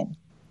baseball game.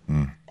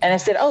 And I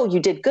said, oh, you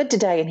did good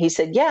today? And he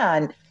said, yeah.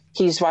 And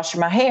he's washing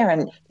my hair.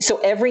 And so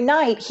every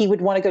night he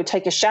would want to go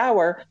take a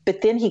shower.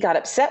 But then he got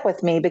upset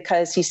with me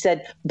because he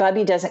said,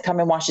 Bubby doesn't come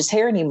and wash his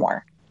hair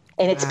anymore.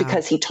 And it's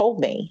because he told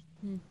me.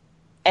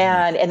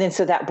 And then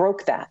so that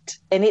broke that.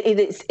 And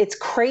it's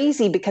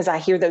crazy because I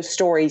hear those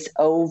stories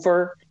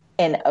over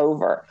and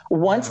over.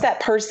 Once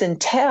that person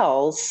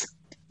tells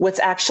what's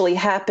actually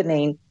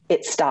happening,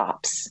 it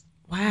stops.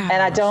 Wow.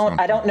 And I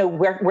don't know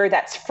where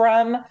that's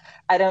from.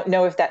 I don't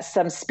know if that's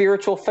some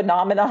spiritual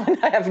phenomenon.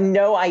 I have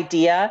no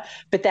idea.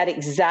 But that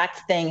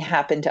exact thing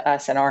happened to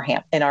us in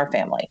our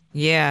family.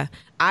 Yeah.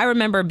 I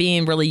remember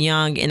being really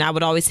young and I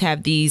would always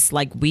have these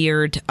like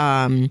weird,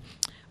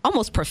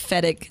 almost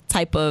prophetic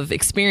type of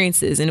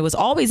experiences. And it was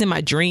always in my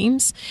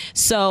dreams.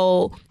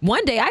 So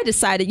one day I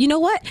decided, you know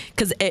what?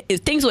 Because if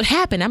things would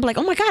happen, I'm like,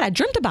 oh my God, I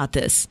dreamt about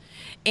this.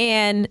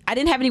 And I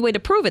didn't have any way to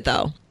prove it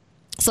though.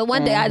 So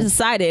one day I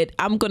decided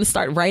I'm going to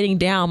start writing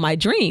down my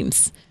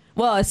dreams.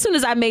 Well, as soon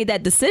as I made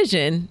that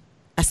decision,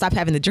 I stopped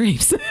having the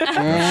dreams.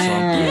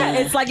 Yeah,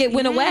 it's like it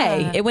went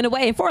away. It went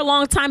away. And for a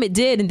long time it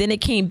did. And then it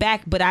came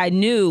back. But I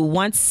knew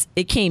once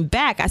it came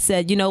back, I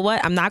said, you know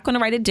what? I'm not going to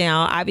write it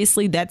down.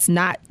 Obviously, that's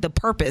not the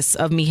purpose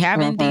of me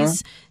having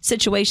these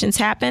situations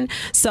happen.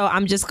 So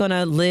I'm just going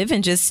to live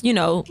and just, you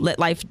know, let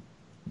life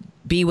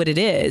be what it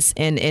is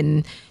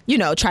and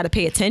try to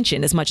pay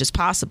attention as much as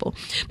possible.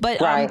 But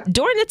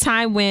during the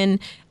time when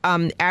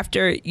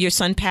after your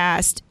son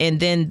passed and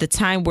then the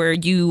time where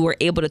you were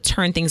able to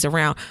turn things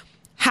around,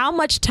 how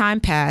much time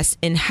passed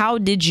and how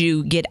did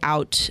you get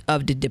out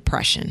of the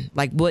depression?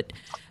 Like what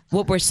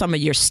were some of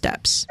your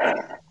steps?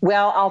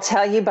 Well, I'll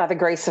tell you by the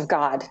grace of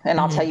God, and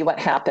I'll tell you what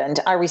happened.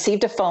 I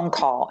received a phone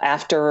call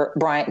after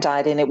Bryant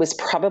died, and it was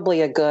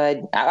probably a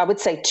good, I would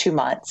say 2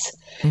 months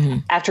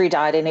after he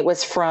died. And it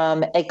was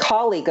from a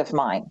colleague of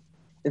mine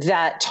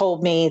that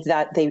told me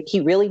that he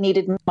really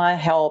needed my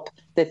help,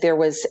 that there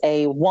was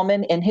a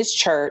woman in his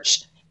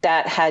church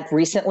that had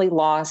recently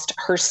lost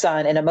her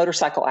son in a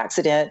motorcycle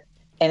accident,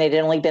 and it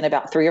had only been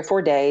about 3 or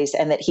 4 days,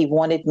 and that he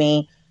wanted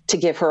me to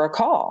give her a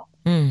call.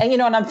 And,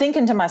 and I'm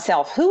thinking to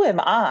myself, who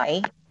am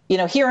I?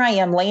 Here I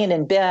am laying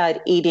in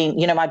bed eating,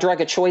 my drug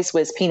of choice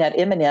was peanut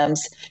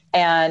M&Ms.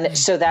 And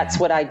so that's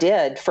what I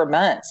did for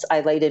months.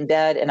 I laid in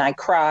bed and I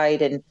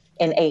cried and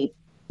ate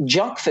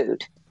junk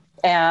food.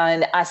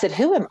 And I said,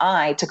 who am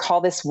I to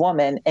call this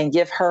woman and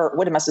give her,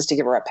 what am I supposed to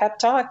give her, a pep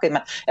talk? Am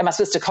I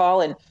supposed to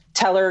call and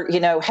tell her,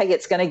 hey,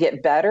 it's going to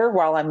get better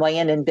while I'm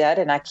laying in bed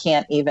and I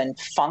can't even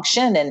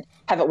function and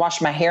haven't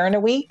washed my hair in a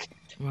week?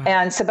 Wow.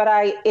 And so,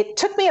 it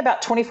took me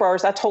about 24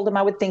 hours. I told him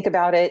I would think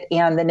about it.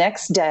 And the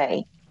next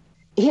day,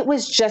 it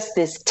was just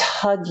this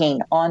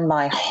tugging on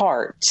my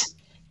heart,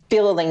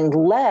 feeling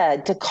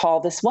led to call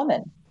this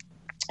woman.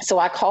 So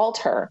I called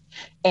her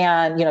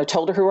and,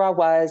 told her who I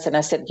was. And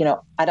I said,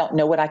 I don't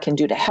know what I can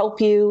do to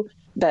help you,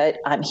 but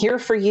I'm here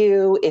for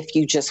you. If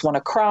you just want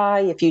to cry,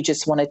 if you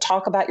just want to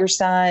talk about your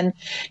son.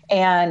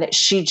 And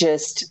she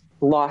just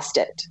lost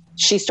it.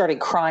 She started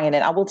crying.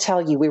 And I will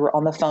tell you, we were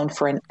on the phone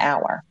for an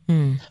hour.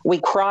 We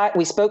cried.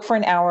 We spoke for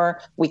an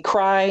hour. We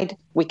cried.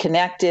 We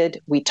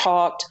connected. We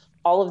talked.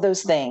 All of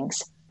those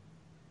things.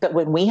 But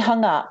when we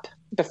hung up,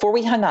 before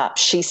we hung up,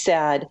 she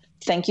said,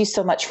 thank you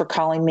so much for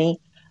calling me.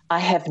 I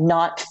have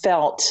not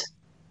felt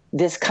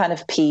this kind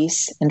of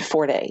peace in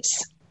 4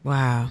 days.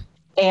 Wow.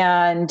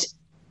 And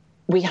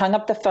we hung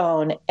up the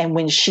phone. And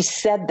when she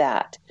said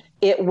that,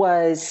 it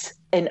was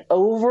an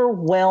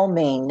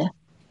overwhelming,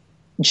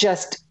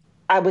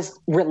 I was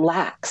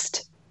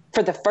relaxed.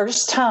 For the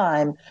first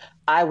time,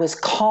 I was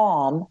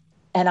calm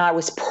and I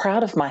was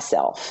proud of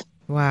myself.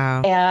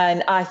 Wow.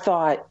 And I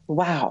thought,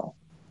 wow,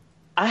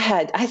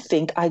 I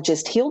think I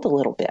just healed a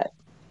little bit.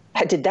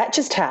 Did that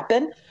just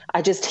happen?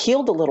 I just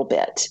healed a little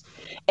bit.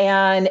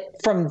 And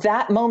from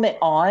that moment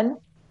on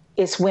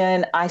is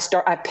when I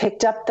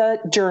picked up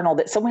the journal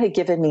that someone had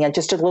given me,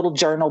 just a little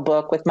journal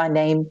book with my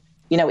name,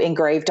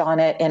 engraved on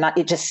it. And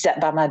it just sat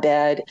by my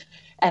bed.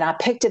 And I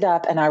picked it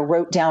up and I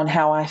wrote down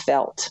how I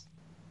felt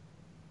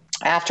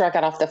after I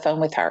got off the phone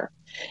with her.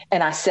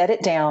 And I set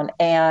it down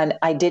and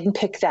I didn't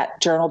pick that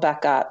journal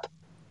back up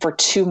for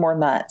 2 more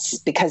months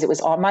because it was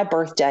on my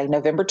birthday,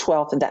 November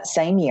 12th of that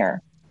same year.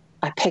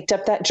 I picked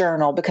up that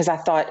journal because I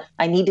thought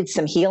I needed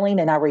some healing.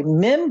 And I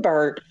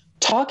remembered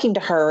talking to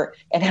her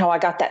and how I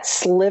got that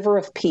sliver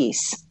of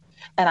peace.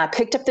 And I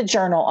picked up the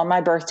journal on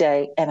my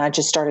birthday and I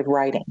just started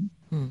writing.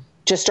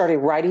 Just started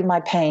writing my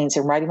pains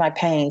and writing my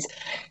pains.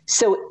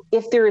 So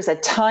if there is a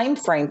time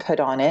frame put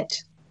on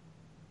it,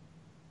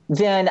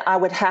 then I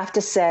would have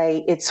to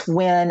say it's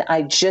when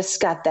I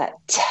just got that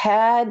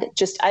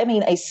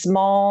a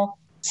small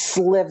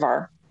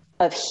sliver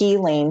of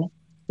healing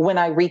when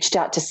I reached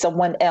out to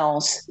someone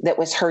else that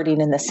was hurting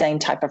in the same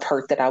type of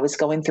hurt that I was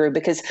going through.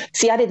 Because,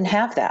 see, I didn't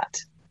have that.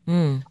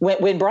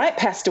 When Bryant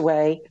passed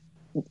away,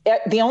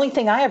 the only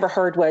thing I ever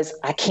heard was,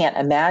 I can't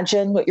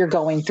imagine what you're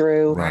going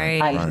through.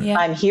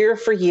 I'm here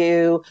for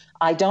you.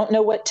 I don't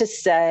know what to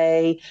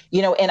say.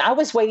 And I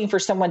was waiting for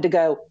someone to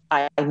go,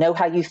 I know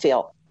how you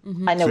feel.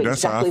 I know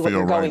exactly what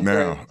you're going through.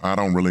 Right now. I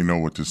don't really know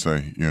what to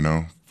say,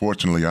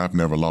 Fortunately, I've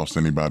never lost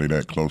anybody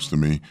that close to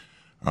me.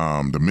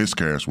 The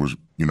miscarriage was,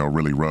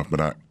 really rough,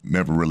 but I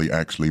never really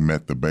actually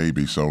met the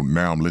baby. So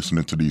now I'm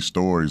listening to these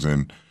stories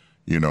and,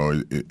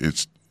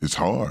 it's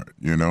hard,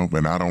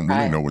 but I don't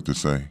really know what to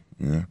say.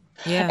 Yeah.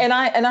 Yeah. And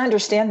I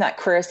understand that,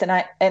 Chris. And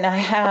I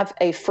have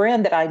a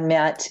friend that I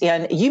met,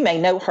 and you may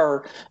know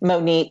her,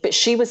 Monique, but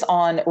she was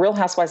on Real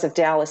Housewives of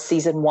Dallas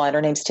season 1.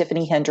 Her name's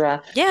Tiffany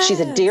Hendra. Yes. She's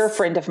a dear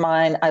friend of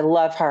mine. I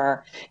love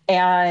her.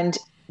 And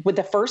with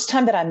the first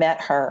time that I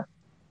met her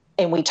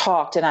and we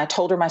talked and I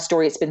told her my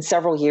story, it's been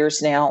several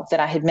years now that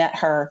I had met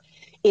her.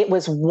 It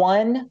was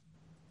 1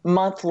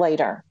 month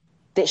later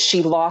that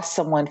she lost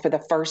someone for the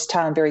first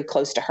time very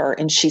close to her.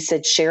 And she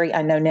said, Cherie,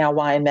 I know now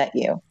why I met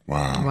you.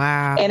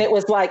 Wow. And it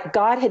was like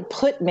God had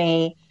put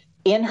me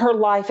in her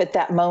life at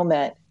that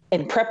moment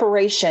in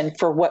preparation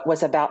for what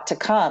was about to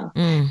come.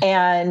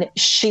 And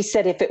she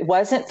said, if it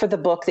wasn't for the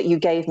book that you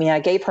gave me, I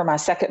gave her my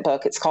second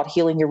book. It's called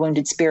Healing Your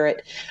Wounded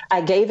Spirit.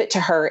 I gave it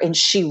to her and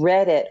she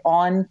read it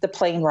on the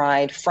plane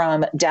ride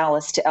from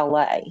Dallas to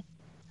LA,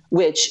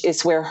 which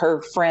is where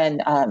her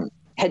friend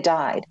had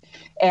died.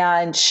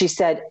 And she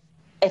said,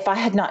 if I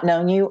had not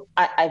known you,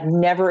 I've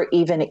never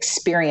even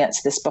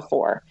experienced this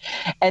before.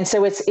 And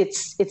so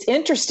it's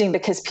interesting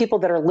because people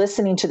that are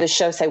listening to the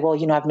show say, well,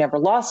 I've never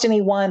lost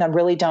anyone. I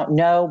really don't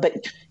know.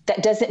 But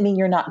that doesn't mean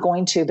you're not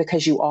going to,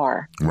 because you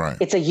are. Right.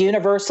 It's a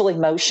universal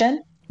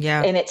emotion.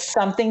 Yeah. And it's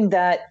something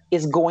that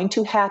is going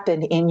to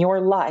happen in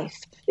your life.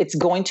 It's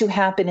going to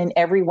happen in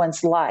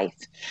everyone's life.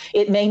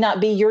 It may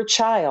not be your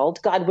child,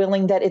 God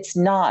willing that it's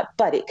not,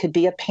 but it could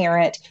be a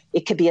parent.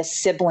 It could be a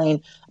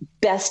sibling,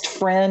 best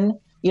friend,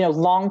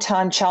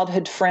 longtime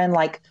childhood friend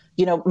like,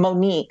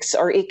 Monique's,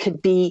 or it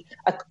could be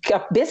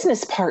a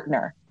business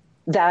partner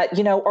that,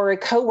 or a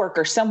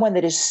coworker, someone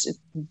that is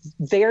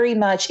very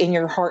much in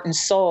your heart and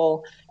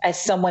soul as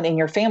someone in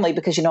your family,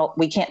 because,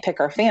 we can't pick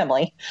our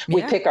family.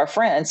 We pick our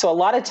friends. So a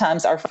lot of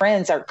times our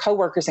friends, our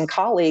coworkers and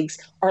colleagues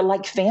are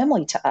like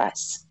family to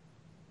us.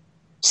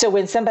 So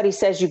when somebody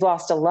says you've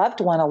lost a loved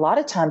one, a lot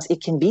of times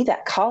it can be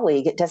that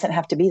colleague. It doesn't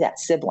have to be that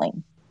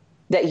sibling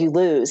that you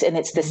lose. And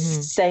it's the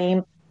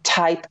same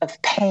type of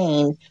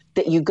pain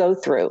that you go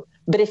through.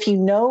 But if you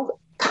know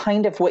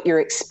kind of what you're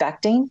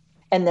expecting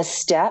and the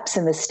steps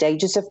and the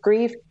stages of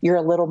grief, you're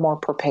a little more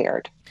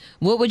prepared.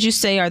 What would you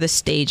say are the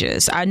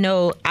stages? I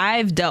know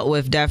I've dealt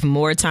with death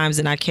more times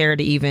than I care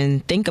to even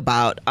think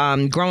about.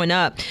 Growing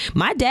up,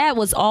 my dad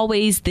was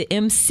always the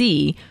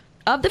MC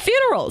of the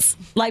funerals,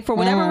 like for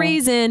whatever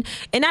reason,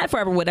 and not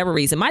for whatever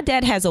reason. My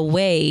dad has a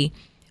way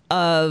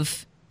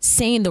of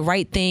saying the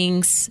right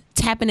things,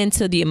 tapping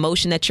into the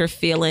emotion that you're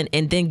feeling,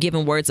 and then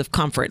giving words of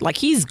comfort. Like,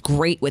 he's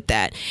great with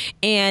that.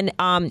 And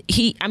from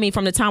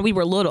the time we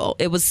were little,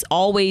 it was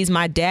always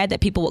my dad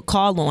that people would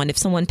call on if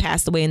someone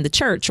passed away in the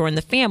church or in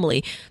the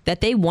family,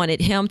 that they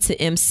wanted him to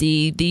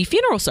MC the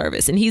funeral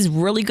service. And he's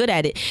really good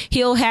at it.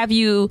 He'll have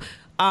you,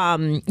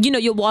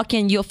 you'll walk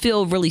in, you'll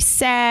feel really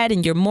sad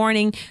and you're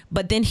mourning,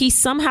 but then he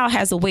somehow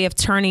has a way of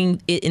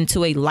turning it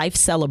into a life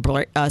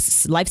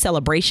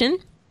celebration.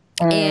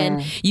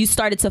 And you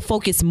started to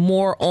focus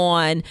more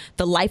on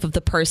the life of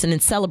the person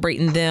and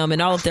celebrating them and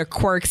all of their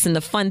quirks and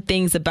the fun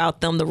things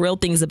about them, the real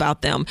things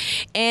about them.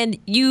 And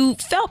you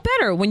felt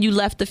better when you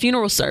left the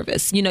funeral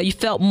service. You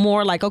felt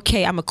more like,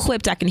 okay, I'm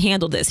equipped. I can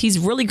handle this. He's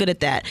really good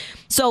at that.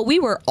 So we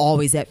were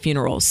always at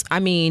funerals.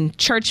 I mean,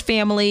 church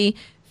family.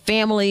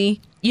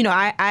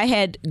 I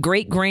had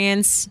great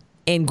grands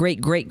and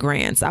great great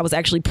grands. I was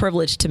actually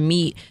privileged to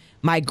meet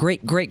my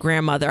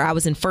great-great-grandmother. I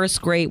was in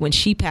first grade when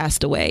she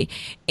passed away.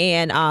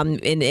 And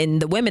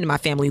the women in my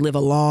family live a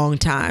long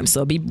time.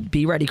 So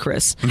be ready,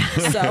 Chris.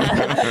 So,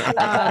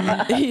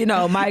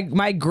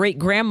 my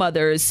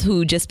great-grandmothers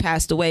who just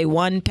passed away,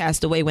 one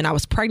passed away when I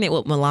was pregnant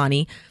with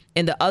Milani,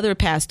 and the other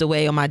passed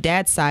away on my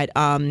dad's side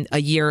a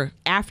year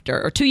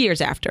after, or 2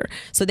 years after.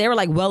 So they were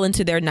like well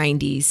into their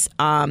 90s.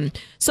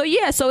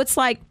 So it's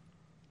like,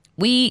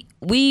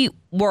 we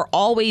were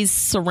always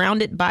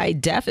surrounded by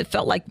death. It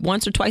felt like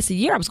once or twice a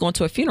year I was going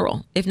to a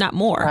funeral, if not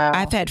more. Wow.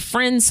 I've had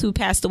friends who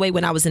passed away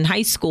when I was in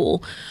high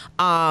school,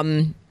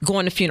 going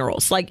to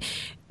funerals.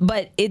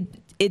 But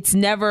it's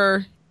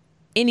never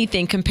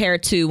anything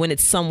compared to when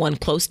it's someone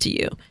close to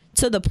you,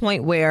 to the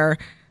point where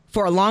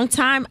for a long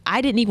time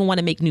I didn't even want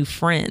to make new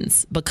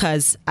friends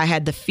because I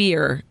had the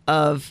fear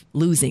of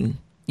losing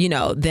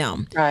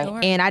them. Right.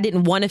 And I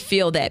didn't want to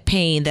feel that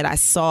pain that I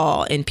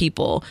saw in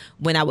people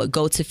when I would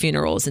go to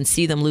funerals and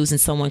see them losing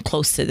someone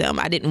close to them.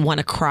 I didn't want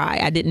to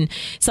cry.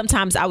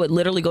 Sometimes I would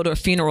literally go to a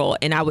funeral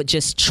and I would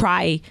just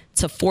try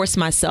to force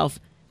myself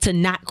to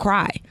not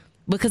cry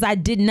because I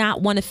did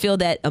not want to feel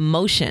that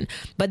emotion.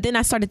 But then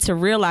I started to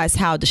realize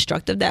how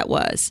destructive that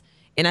was.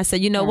 And I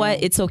said, you know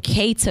what? It's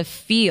okay to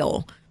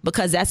feel,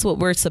 because that's what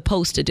we're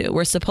supposed to do.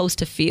 We're supposed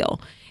to feel.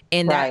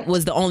 And that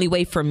was the only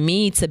way for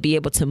me to be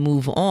able to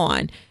move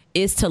on,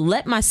 is to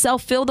let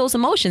myself feel those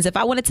emotions. If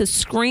I wanted to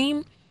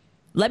scream,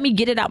 let me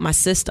get it out my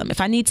system.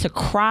 If I need to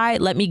cry,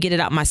 let me get it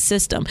out my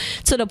system,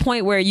 to the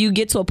point where you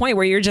get to a point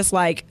where you're just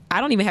like,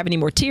 I don't even have any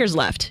more tears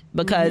left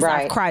because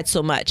I've cried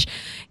so much.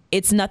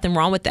 It's nothing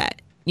wrong with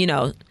that,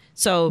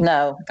 So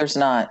no, there's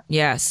not.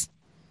 Yes.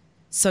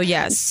 So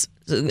yes.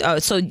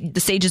 So the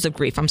stages of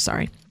grief. I'm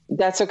sorry.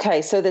 That's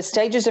okay. So the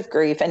stages of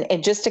grief,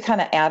 and just to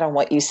kind of add on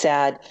what you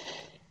said,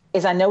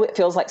 is I know it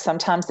feels like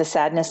sometimes the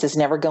sadness is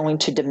never going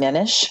to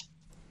diminish,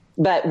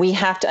 but we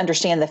have to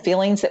understand the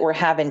feelings that we're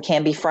having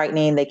can be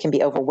frightening. They can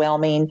be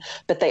overwhelming,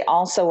 but they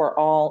also are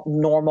all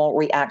normal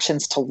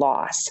reactions to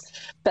loss.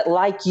 But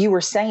like you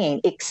were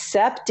saying,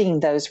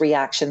 accepting those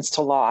reactions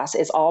to loss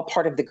is all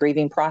part of the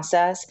grieving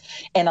process,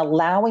 and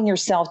allowing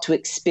yourself to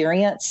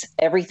experience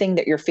everything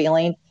that you're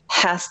feeling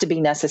has to be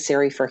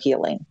necessary for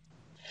healing.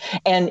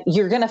 And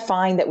you're going to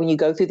find that when you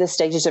go through the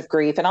stages of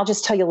grief, and I'll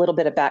just tell you a little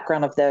bit of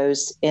background of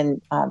those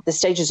in the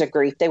stages of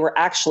grief, they were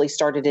actually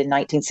started in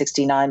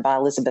 1969 by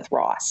Elizabeth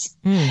Ross.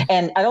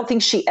 And I don't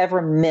think she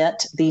ever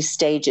meant these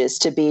stages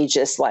to be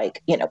just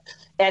like,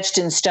 etched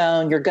in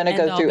stone. You're going to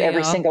go through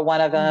every single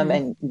one of them,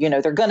 and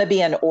they're going to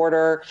be in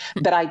order.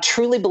 But I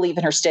truly believe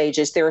in her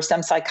stages. There are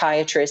some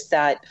psychiatrists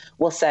that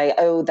will say,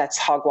 "Oh, that's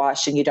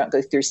hogwash, and you don't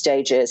go through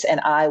stages." And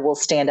I will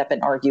stand up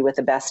and argue with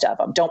the best of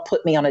them. Don't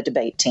put me on a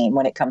debate team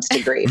when it comes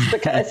to grief,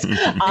 because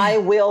I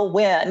will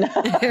win.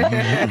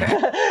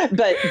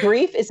 But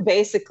grief is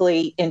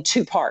basically in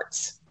two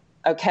parts.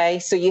 Okay,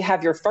 so you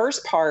have your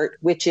first part,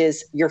 which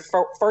is your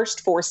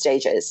first 4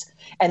 stages.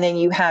 And then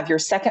you have your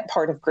second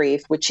part of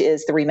grief, which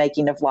is the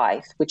remaking of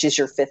life, which is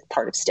your 5th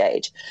part of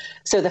stage.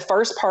 So the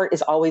first part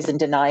is always in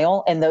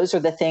denial. And those are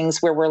the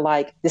things where we're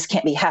like, this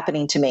can't be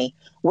happening to me.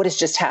 What has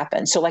just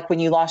happened? So like when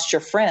you lost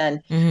your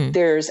friend,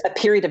 there's a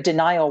period of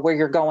denial where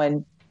you're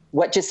going,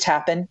 what just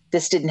happened?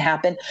 This didn't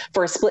happen,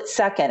 for a split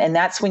second. And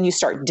that's when you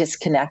start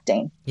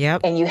disconnecting.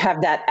 Yep. And you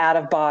have that out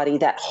of body.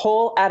 That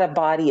whole out of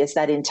body is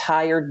that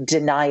entire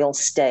denial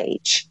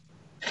stage.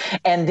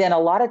 And then a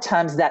lot of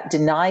times that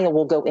denial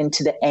will go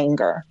into the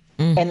anger.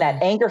 And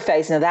that anger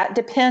phase. Now that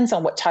depends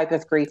on what type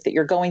of grief that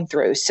you're going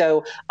through.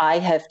 So I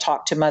have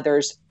talked to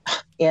mothers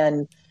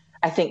in,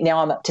 I think now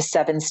I'm up to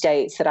 7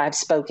 states that I've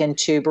spoken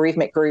to,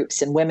 bereavement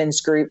groups and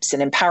women's groups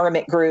and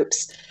empowerment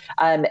groups.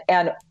 And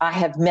I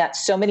have met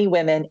so many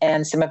women,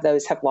 and some of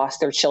those have lost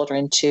their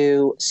children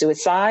to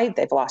suicide.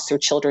 They've lost their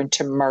children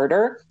to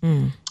murder.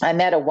 I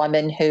met a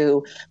woman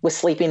who was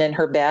sleeping in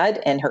her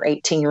bed, and her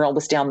 18-year-old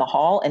was down the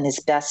hall, and his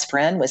best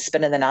friend was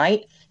spending the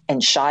night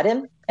and shot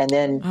him, and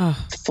then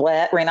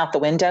ran out the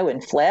window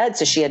and fled.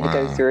 So she had to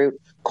go through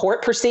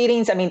court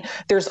proceedings. I mean,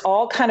 there's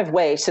all kind of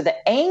ways. So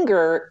the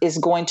anger is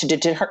going to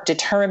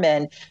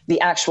determine the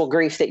actual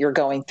grief that you're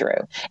going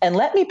through. And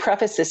let me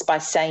preface this by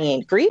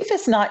saying grief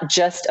is not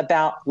just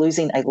about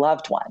losing a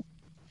loved one.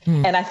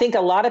 And I think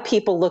a lot of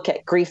people look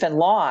at grief and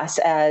loss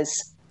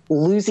as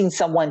losing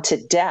someone to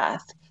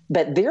death.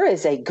 But there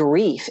is a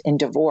grief in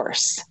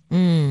divorce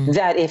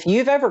that if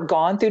you've ever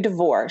gone through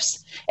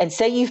divorce, and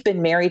say you've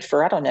been married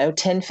for,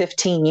 10,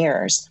 15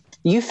 years,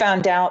 you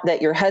found out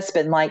that your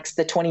husband likes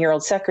the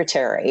 20-year-old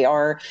secretary,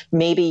 or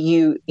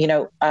maybe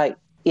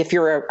if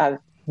you're a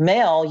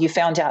male, you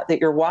found out that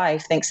your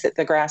wife thinks that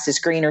the grass is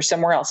greener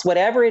somewhere else,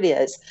 whatever it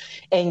is,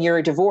 and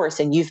you're divorced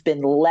and you've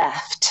been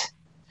left.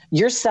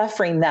 You're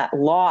suffering that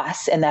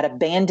loss and that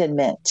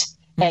abandonment.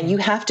 And you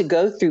have to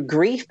go through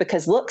grief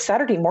because, look,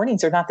 Saturday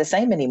mornings are not the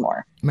same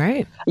anymore.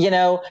 Right.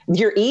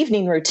 Your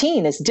evening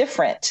routine is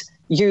different.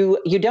 You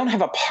don't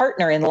have a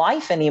partner in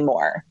life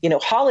anymore.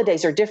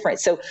 Holidays are different.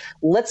 So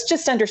let's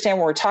just understand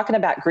when we're talking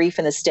about grief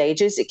in the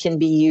stages, it can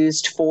be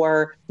used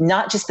for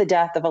not just the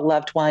death of a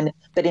loved one,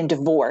 but in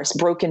divorce,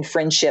 broken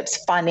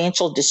friendships,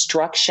 financial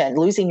destruction,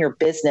 losing your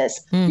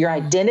business, your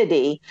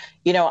identity.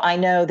 I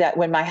know that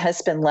when my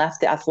husband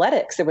left the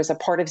athletics, there was a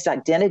part of his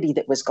identity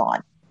that was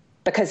gone,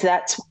 because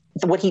that's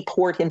what he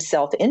poured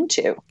himself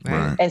into.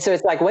 Right. And so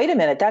it's like, wait a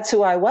minute, that's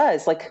who I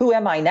was. Like, who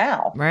am I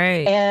now?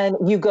 Right. And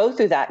you go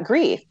through that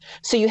grief.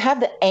 So you have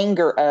the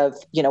anger of,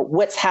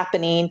 what's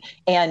happening.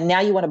 And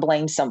now you want to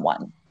blame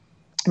someone.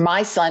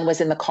 My son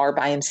was in the car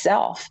by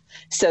himself.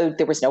 So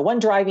there was no one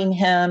driving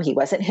him. He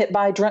wasn't hit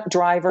by a drunk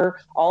driver.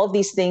 All of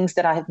these things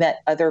that I have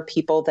met other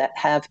people that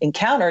have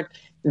encountered,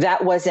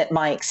 that wasn't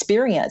my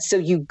experience. So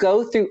you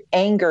go through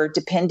anger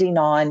depending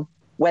on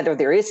whether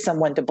there is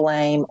someone to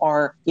blame,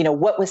 or,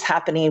 what was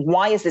happening?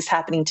 Why is this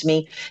happening to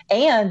me?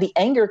 And the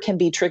anger can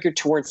be triggered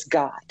towards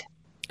God.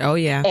 Oh,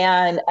 yeah.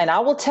 And I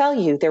will tell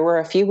you, there were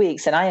a few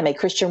weeks, and I am a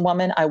Christian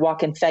woman. I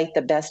walk in faith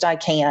the best I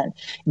can,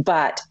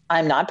 but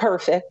I'm not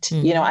perfect.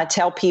 I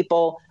tell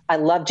people I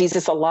love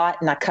Jesus a lot,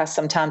 and I cuss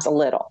sometimes a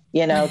little.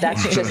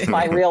 That's just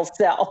my real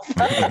self.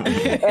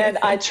 And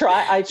I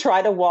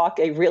try to walk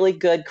a really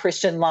good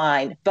Christian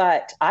line.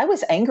 But I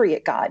was angry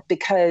at God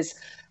because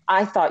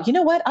I thought, you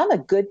know what? I'm a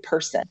good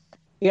person.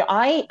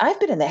 I've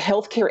been in the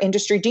healthcare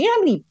industry. Do you know how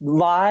many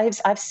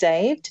lives I've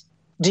saved?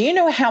 Do you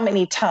know how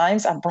many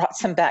times I've brought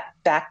some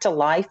back to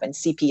life and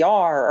CPR,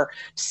 or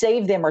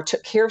saved them, or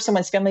took care of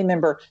someone's family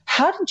member?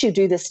 How did you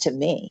do this to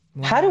me?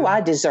 Wow. How do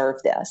I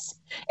deserve this?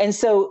 And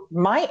so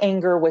my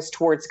anger was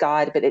towards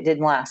God, but it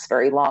didn't last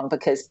very long,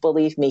 because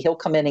believe me, he'll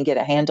come in and get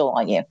a handle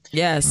on you.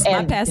 Yes.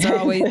 And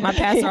my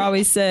pastor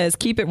always says,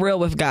 keep it real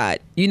with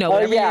God.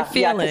 Whatever you're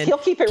feeling. Yeah, he'll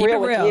keep it real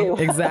with you.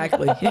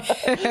 Exactly.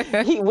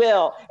 He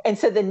will. And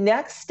so the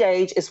next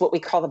stage is what we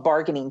call the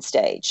bargaining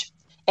stage.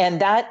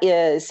 And that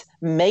is,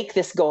 make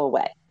this go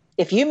away.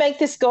 If you make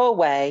this go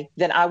away,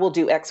 then I will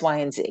do X, Y,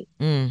 and Z.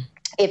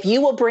 If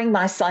you will bring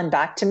my son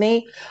back to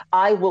me,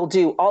 I will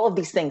do all of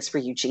these things for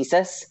you,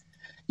 Jesus.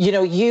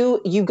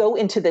 You go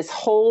into this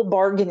whole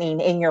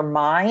bargaining in your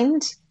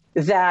mind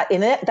that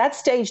that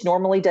stage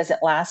normally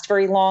doesn't last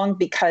very long,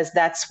 because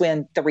that's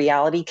when the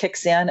reality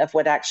kicks in of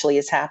what actually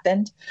has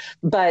happened.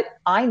 But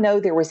I know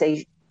there was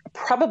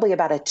probably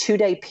about a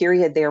 2-day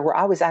period there where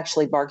I was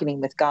actually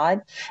bargaining with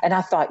God. And I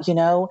thought,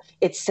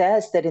 it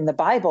says that in the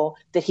Bible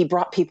that he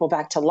brought people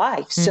back to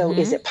life. So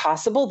is it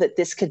possible that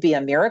this could be a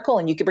miracle?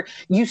 And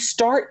you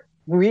start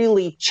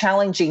really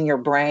challenging your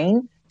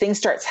brain. Things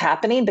starts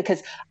happening,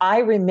 because I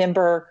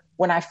remember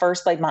when I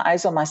first laid my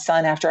eyes on my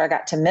son after I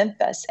got to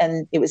Memphis.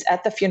 And it was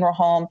at the funeral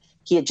home.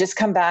 He had just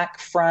come back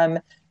from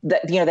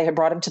they had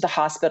brought him to the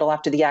hospital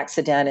after the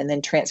accident and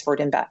then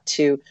transferred him back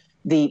to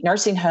the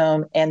nursing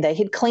home, and they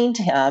had cleaned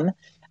him.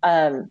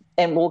 And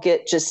we'll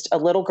get just a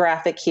little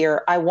graphic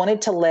here. I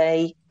wanted to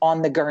lay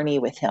on the gurney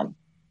with him.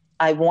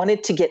 I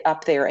wanted to get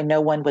up there and no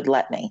one would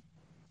let me.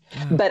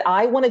 But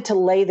I wanted to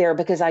lay there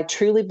because I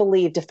truly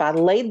believed if I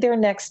laid there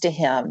next to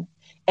him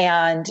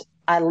and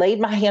I laid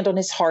my hand on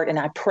his heart and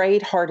I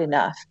prayed hard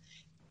enough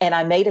and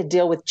I made a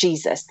deal with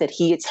Jesus that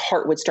his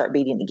heart would start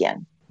beating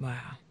again. Wow.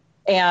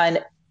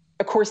 And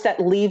of course, that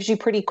leaves you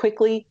pretty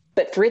quickly.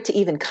 But for it to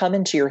even come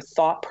into your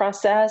thought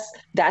process,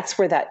 that's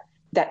where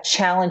that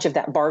challenge of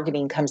that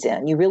bargaining comes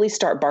in. You really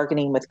start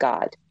bargaining with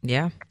God.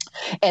 Yeah.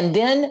 And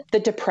then the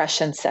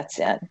depression sets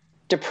in.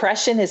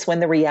 Depression is when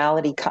the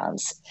reality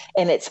comes.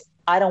 And it's,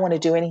 I don't want to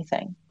do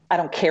anything. I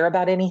don't care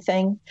about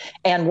anything.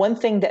 And one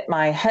thing that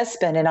my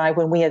husband and I,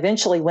 when we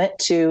eventually went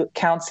to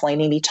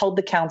counseling, and he told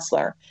the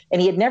counselor,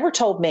 and he had never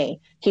told me,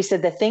 he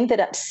said the thing that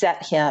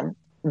upset him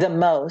the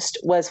most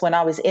was when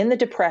I was in the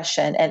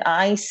depression and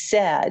I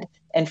said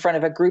in front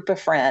of a group of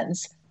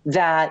friends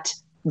that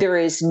there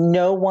is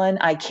no one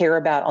I care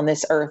about on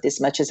this earth as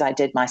much as I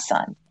did my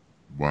son.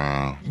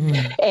 Wow.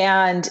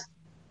 And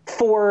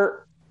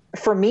for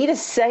me to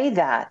say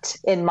that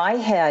in my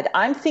head,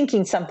 I'm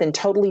thinking something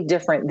totally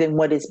different than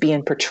what is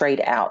being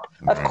portrayed out.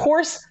 Right. Of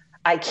course,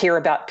 I care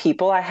about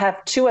people. I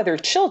have 2 other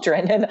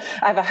children and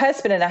I have a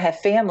husband and I have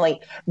family,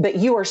 but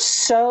you are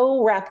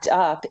so wrapped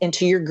up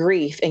into your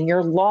grief and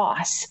your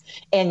loss,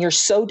 and you're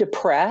so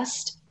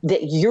depressed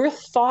that your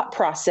thought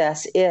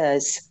process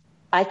is,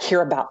 I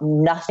care about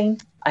nothing.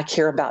 I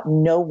care about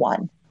no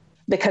one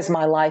because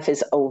my life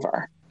is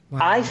over. Wow.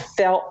 I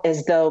felt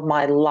as though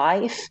my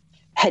life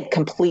had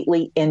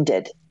completely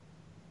ended,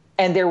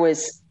 and it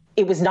was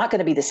not going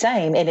to be the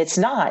same. And it's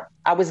not.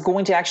 I was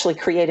going to actually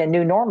create a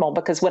new normal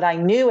because what I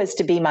knew as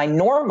to be my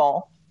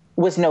normal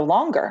was no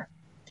longer.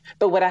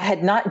 But what I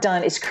had not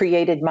done is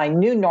created my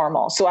new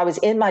normal. So I was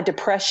in my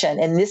depression.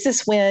 And this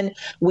is when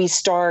we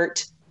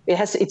start, you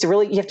have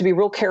to be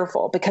real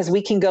careful because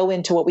we can go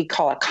into what we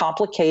call a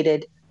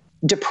complicated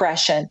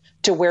depression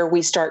to where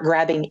we start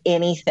grabbing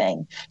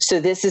anything. So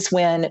this is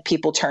when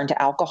people turn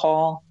to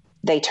alcohol,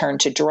 they turn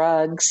to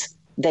drugs,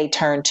 they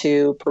turn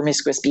to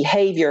promiscuous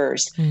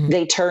behaviors,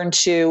 they turn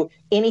to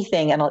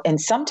anything.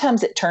 And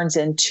sometimes it turns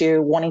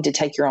into wanting to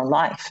take your own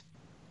life.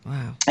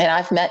 Wow. And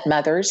I've met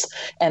mothers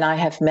and I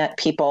have met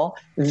people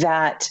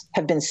that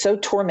have been so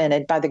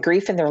tormented by the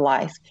grief in their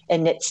life.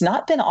 And it's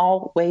not been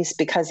always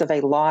because of a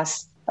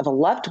loss of a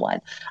loved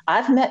one.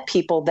 I've met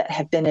people that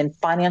have been in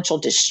financial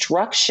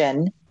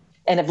destruction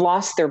and have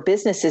lost their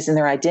businesses and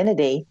their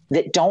identity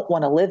that don't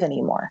want to live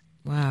anymore.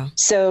 Wow.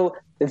 So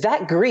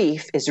that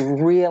grief is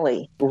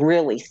really,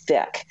 really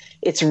thick.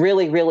 It's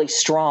really, really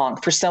strong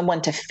for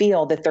someone to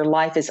feel that their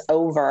life is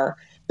over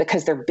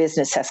because their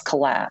business has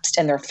collapsed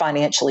and they're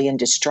financially in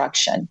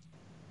destruction.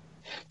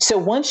 So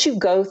once you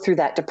go through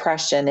that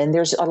depression, and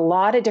there's a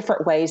lot of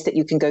different ways that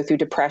you can go through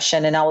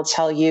depression, and I will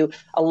tell you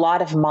a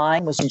lot of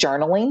mine was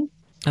journaling.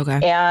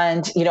 Okay.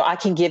 And, I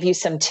can give you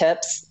some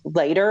tips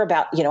later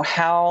about,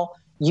 how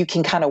you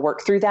can kind of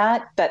work through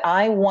that. But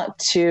I want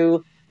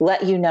to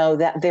let you know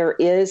that there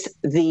is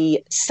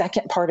the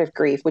second part of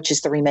grief, which is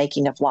the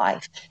remaking of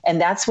life.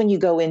 And that's when you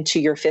go into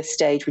your 5th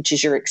stage, which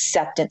is your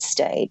acceptance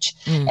stage.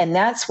 And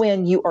that's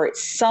when you are at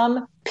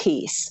some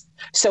peace.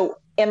 So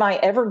am I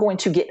ever going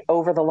to get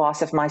over the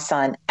loss of my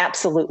son?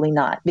 Absolutely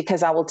not.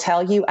 Because I will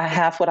tell you, I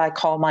have what I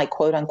call my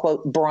quote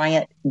unquote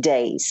Bryant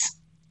days.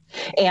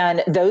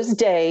 And those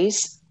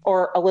days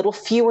are a little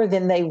fewer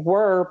than they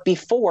were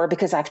before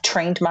because I've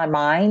trained my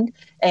mind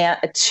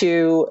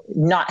to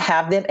not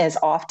have them as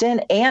often.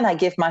 And I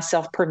give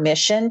myself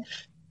permission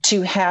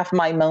to have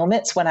my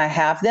moments when I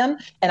have them,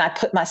 and I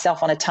put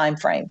myself on a time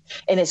frame.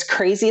 And as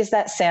crazy as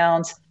that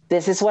sounds,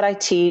 this is what I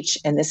teach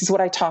and this is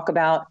what I talk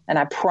about. And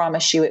I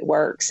promise you it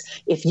works.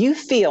 If you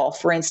feel,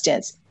 for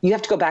instance, you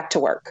have to go back to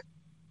work.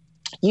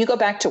 You go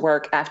back to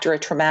work after a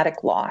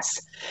traumatic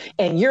loss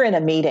and you're in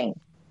a meeting,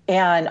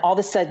 and all of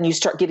a sudden you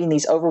start getting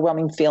these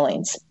overwhelming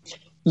feelings.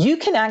 You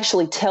can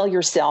actually tell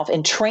yourself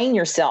and train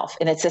yourself,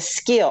 and it's a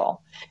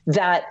skill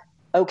that,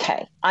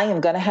 okay, I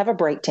am going to have a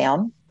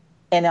breakdown,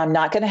 and I'm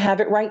not going to have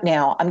it right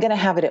now. I'm going to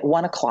have it at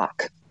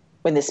 1:00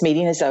 when this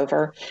meeting is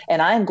over,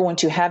 and I am going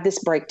to have this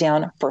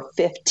breakdown for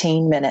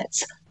 15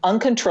 minutes.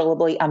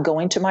 Uncontrollably, I'm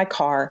going to my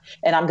car,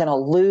 and I'm going to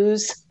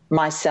lose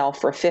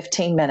myself for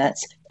 15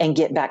 minutes and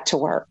get back to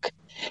work.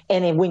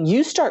 And when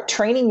you start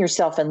training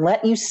yourself and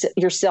let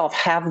yourself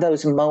have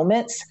those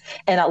moments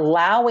and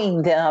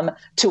allowing them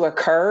to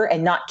occur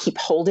and not keep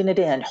holding it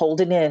in,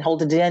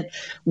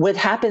 what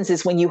happens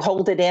is when you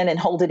hold it in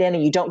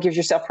and you don't give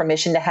yourself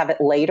permission to have it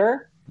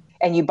later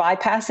and you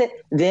bypass it,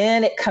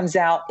 then it comes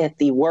out at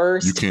the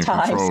worst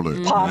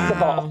times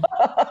possible.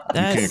 Wow.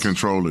 You can't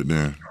control it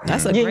then.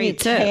 That's a great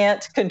tip. You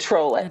can't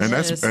control it.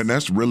 And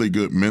that's really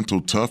good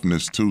mental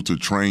toughness too, to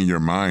train your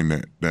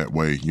mind that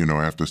way,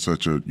 after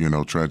such a,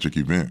 tragic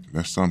event.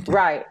 That's something.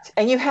 Right.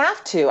 And you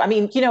have to. I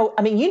mean,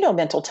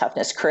 mental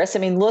toughness, Chris. I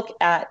mean, look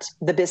at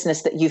the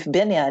business that you've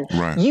been in.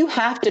 Right. You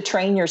have to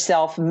train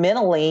yourself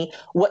mentally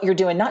what you're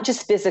doing, not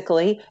just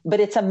physically, but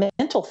it's a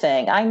mental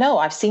thing. I know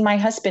I've seen my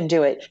husband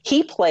do it.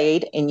 He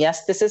played, and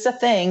yes, this is a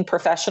thing,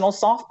 professional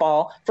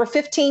softball for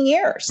 15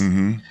 years.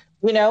 Mm-hmm.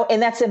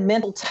 And that's a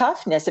mental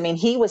toughness. I mean,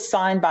 he was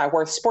signed by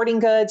Worth Sporting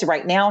Goods.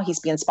 Right now, he's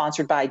being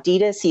sponsored by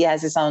Adidas. He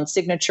has his own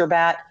signature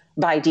bat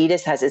by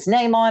Adidas, has his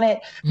name on it.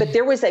 But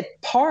there was a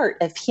part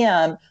of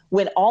him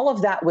when all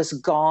of that was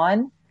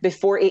gone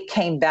before it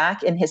came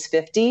back in his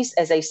 50s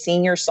as a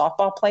senior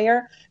softball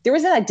player. There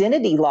was an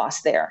identity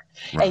loss there.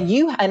 Right.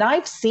 And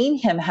I've seen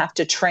him have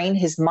to train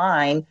his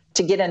mind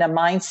to get in a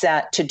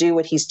mindset to do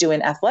what he's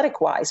doing athletic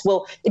wise.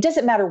 Well, it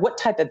doesn't matter what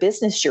type of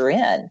business you're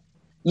in.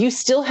 You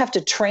still have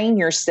to train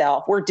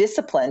yourself. We're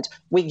disciplined.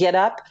 We get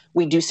up,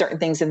 we do certain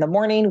things in the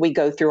morning, we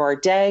go through our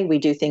day, we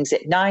do things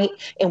at night,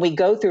 and we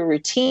go through a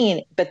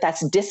routine, but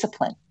that's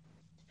discipline.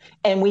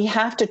 And we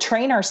have to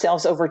train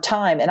ourselves over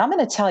time. And I'm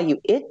going to tell you,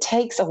 it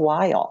takes a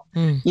while.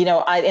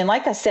 And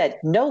like I said,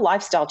 no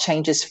lifestyle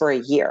changes for a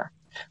year.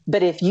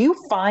 But if you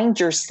find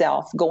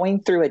yourself going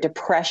through a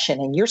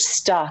depression and you're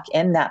stuck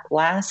in that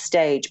last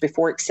stage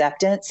before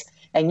acceptance,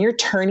 and you're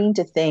turning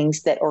to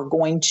things that are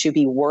going to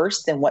be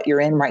worse than what you're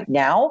in right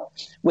now,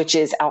 which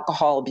is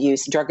alcohol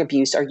abuse, drug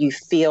abuse, or you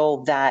feel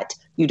that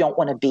you don't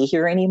want to be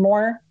here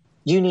anymore,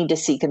 you need to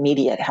seek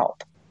immediate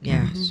help.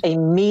 Yes.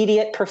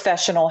 Immediate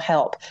professional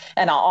help.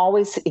 And I'll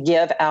always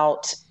give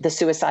out the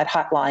suicide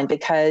hotline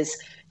because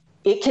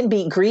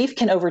grief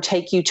can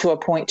overtake you to a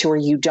point to where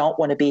you don't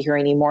want to be here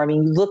anymore. I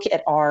mean, look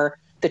at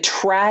the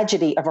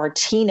tragedy of our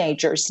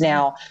teenagers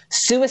now.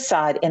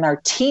 Suicide in our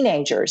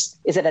teenagers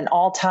is at an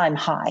all-time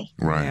high.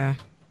 Right. Yeah.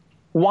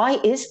 Why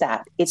is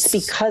that? It's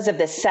because of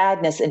the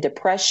sadness and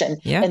depression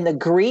and the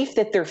grief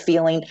that they're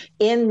feeling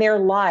in their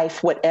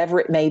life, whatever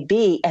it may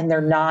be, and they're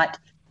not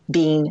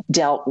being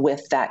dealt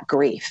with that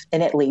grief,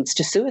 and it leads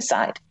to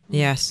suicide.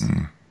 Yes.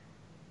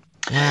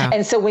 Wow.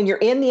 And so when you're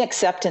in the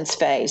acceptance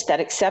phase, that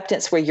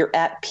acceptance where you're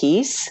at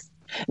peace,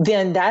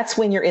 then that's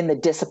when you're in the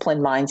discipline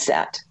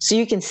mindset. So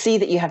you can see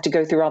that you have to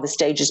go through all the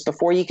stages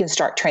before you can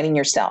start training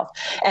yourself.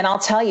 And I'll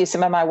tell you,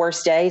 some of my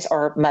worst days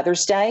are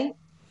Mother's Day,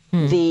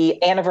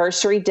 the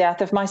anniversary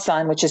death of my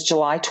son, which is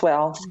July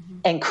 12th,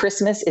 and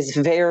Christmas is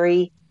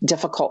very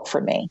difficult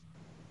for me.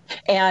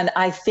 And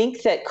I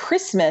think that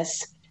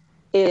Christmas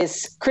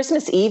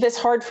Eve is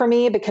hard for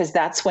me because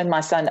that's when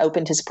my son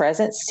opened his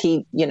presents.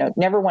 He,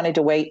 never wanted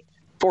to wait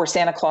for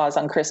Santa Claus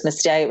on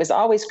Christmas Day. It was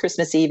always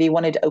Christmas Eve. He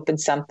wanted to open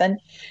something.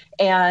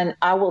 And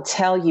I will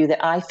tell you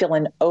that I feel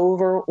an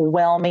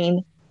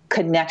overwhelming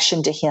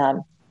connection to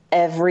him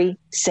every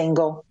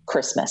single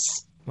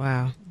Christmas.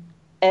 Wow.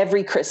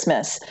 Every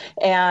Christmas.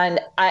 And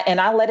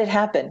I let it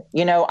happen.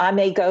 I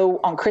may go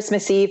on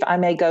Christmas Eve, I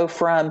may go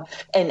from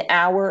an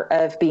hour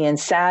of being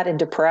sad and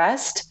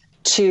depressed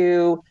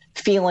to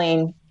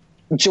feeling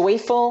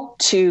joyful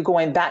to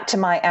going back to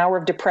my hour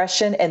of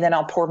depression, and then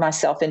I'll pour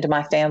myself into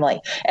my family.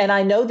 And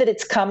I know that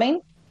it's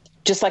coming,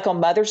 just like on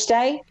Mother's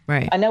Day.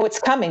 Right. I know it's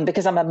coming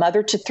because I'm a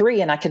mother to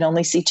 3 and I can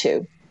only see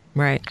 2.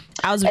 Right.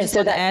 I was just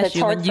about to ask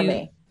you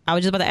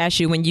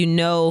when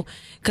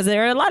because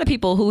there are a lot of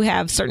people who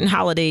have certain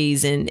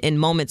holidays and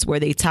moments where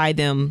they tie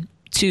them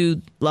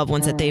to loved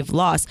ones that they've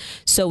lost.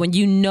 So when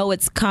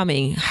it's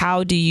coming,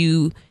 how do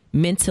you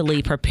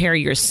mentally prepare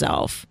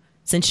yourself?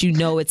 Since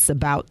it's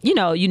about,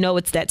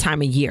 it's that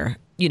time of year,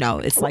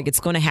 it's like it's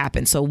going to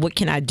happen. So what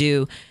can I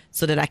do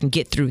so that I can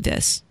get through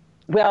this?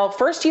 Well,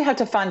 first you have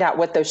to find out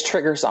what those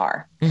triggers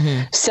are.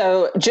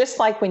 So just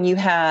like when you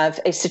have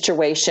a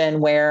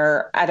situation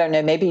where, I don't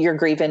know, maybe you're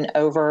grieving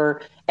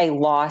over a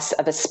loss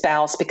of a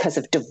spouse because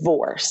of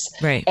divorce.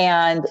 Right.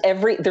 And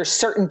there's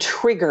certain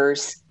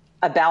triggers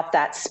about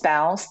that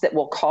spouse that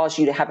will cause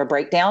you to have a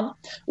breakdown.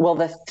 Well,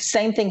 the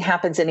same thing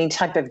happens in any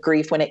type of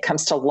grief when it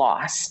comes to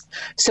loss.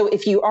 So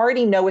if you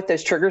already know what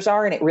those triggers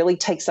are, and it really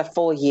takes a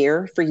full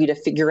year for you to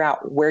figure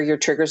out where your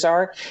triggers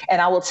are. And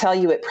I will tell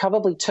you, it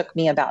probably took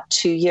me about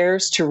 2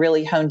 years to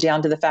really hone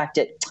down to the fact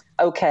that,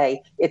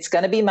 okay, it's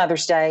going to be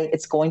Mother's Day,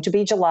 it's going to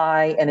be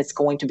July, and it's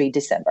going to be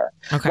December.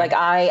 Okay. Like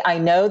I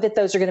know that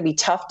those are going to be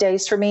tough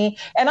days for me.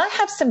 And I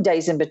have some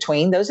days in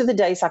between. Those are the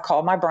days I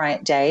call my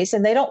Bryant days,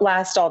 and they don't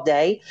last all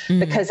day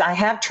because I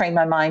have trained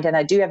my mind and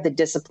I do have the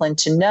discipline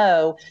to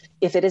know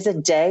if it is a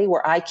day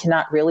where I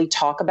cannot really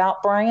talk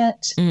about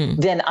Bryant,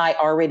 then I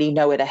already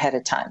know it ahead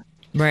of time.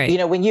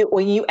 Right. When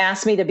you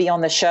asked me to be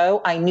on the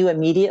show, I knew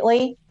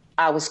immediately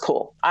I was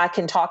cool. I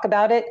can talk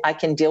about it. I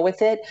can deal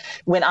with it.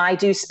 When I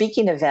do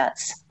speaking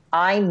events,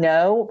 I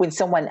know when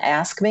someone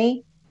asks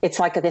me, it's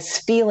like this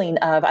feeling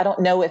of, I don't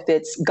know if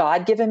it's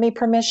God giving me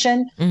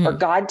permission or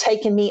God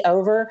taking me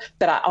over,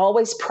 but I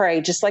always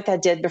pray, just like I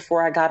did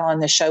before I got on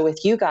the show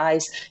with you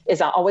guys, is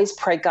I always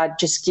pray, God,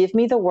 just give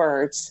me the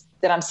words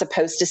that I'm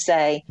supposed to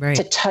say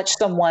to touch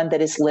someone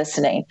that is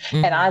listening.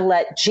 And I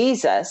let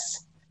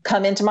Jesus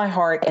come into my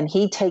heart and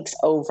he takes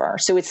over.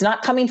 So it's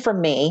not coming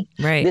from me.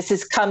 Right. This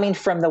is coming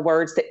from the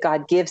words that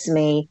God gives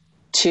me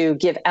to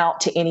give out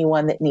to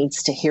anyone that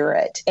needs to hear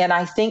it. And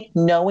I think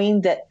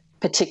knowing that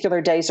particular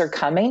days are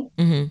coming,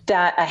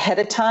 that ahead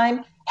of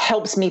time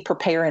helps me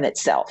prepare in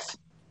itself.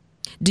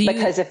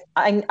 Because if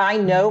I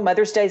know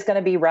Mother's Day is going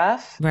to be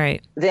rough,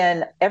 right,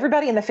 then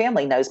everybody in the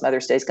family knows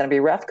Mother's Day is going to be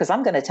rough because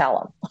I'm going to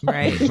tell them.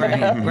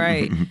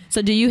 Right.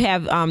 So do you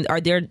have,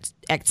 are there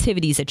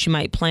activities that you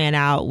might plan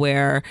out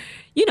where,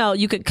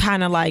 you could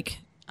kind of like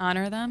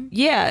honor them?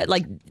 Yeah.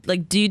 Like,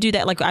 do you do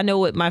that? Like, I know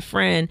with my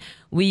friend,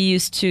 we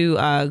used to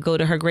go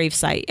to her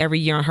gravesite every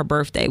year on her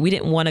birthday. We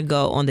didn't want to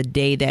go on the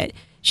day that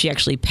she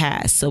actually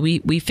passed. So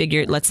we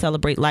figured, let's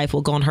celebrate life.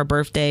 We'll go on her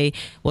birthday.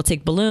 We'll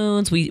take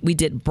balloons. We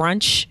did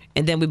brunch,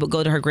 and then we would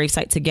go to her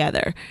gravesite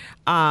together.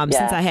 Since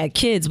I had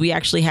kids, we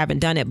actually haven't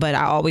done it, but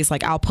I always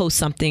I'll post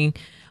something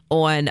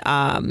on,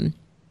 on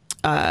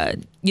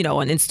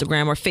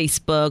Instagram or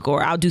Facebook,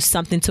 or I'll do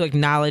something to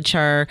acknowledge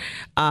her.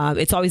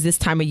 It's always this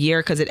time of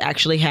year because it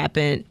actually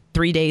happened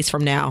 3 days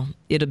from now.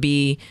 It'll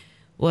be,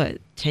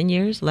 10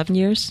 years, 11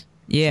 years?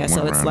 Yeah,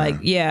 somewhere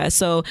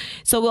so it's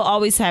so we'll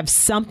always have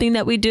something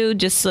that we do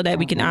just so that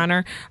we can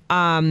honor.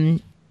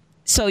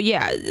 So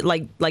yeah,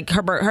 like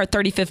her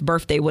 35th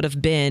birthday would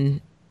have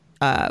been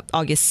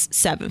August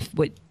 7th,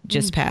 which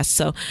just passed.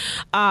 So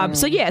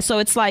so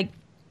it's like,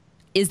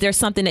 is there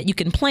something that you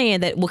can plan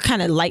that will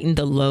kind of lighten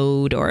the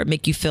load or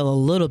make you feel a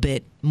little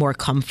bit more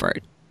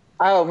comfort?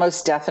 Oh,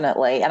 most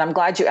definitely. And I'm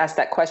glad you asked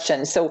that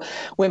question. So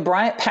when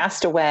Bryant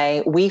passed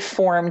away, we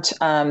formed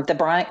the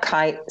Bryant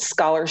Kite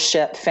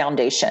Scholarship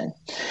Foundation.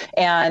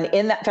 And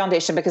in that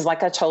foundation, because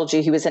like I told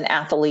you, he was an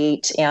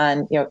athlete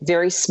and,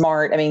 very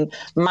smart. I mean,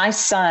 my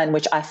son,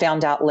 which I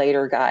found out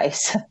later,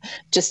 guys,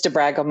 just to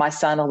brag on my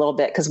son a little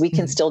bit, because we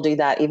can still do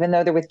that. Even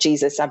though they're with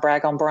Jesus, I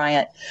brag on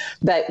Bryant.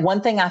 But one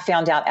thing I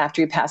found out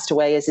after he passed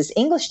away is his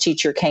English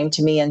teacher came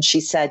to me and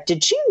she said,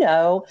 did you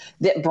know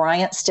that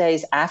Bryant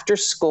stays after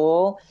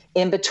school,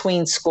 in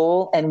between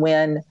school and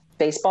when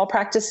baseball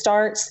practice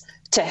starts,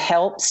 to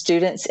help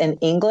students in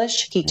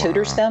English? He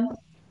tutors them.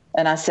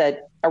 And I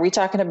said, are we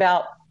talking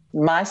about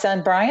my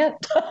son, Bryant?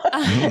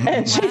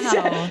 And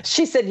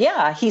she said,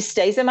 yeah, he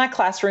stays in my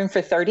classroom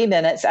for 30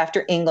 minutes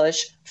after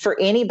English for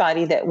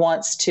anybody that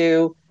wants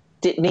to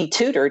be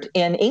tutored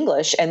in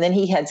English. And then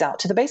he heads out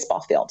to the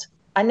baseball field.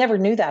 I never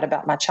knew that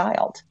about my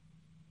child.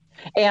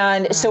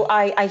 And so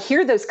I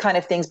hear those kind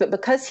of things, but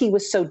because he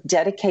was so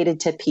dedicated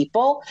to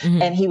people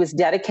and he was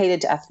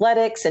dedicated to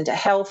athletics and to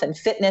health and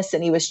fitness,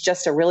 and he was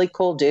just a really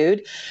cool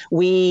dude,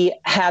 we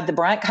had the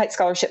Bryant Kite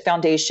Scholarship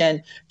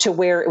Foundation to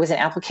where it was an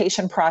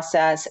application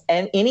process,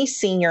 and any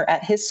senior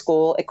at his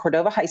school at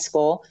Cordova High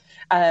School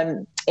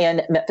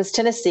in Memphis,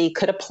 Tennessee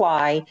could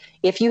apply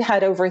if you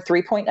had over a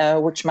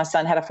 3.0, which my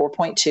son had a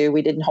 4.2.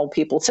 We didn't hold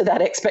people to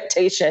that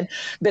expectation.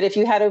 But if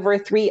you had over a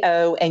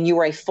 3.0 and you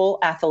were a full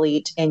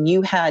athlete and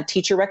you had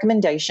teacher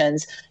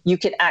recommendations, you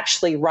could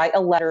actually write a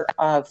letter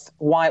of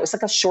why. It was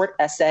like a short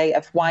essay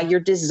of why you're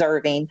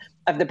deserving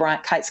of the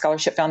Bryant Kite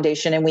Scholarship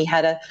Foundation. And we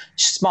had a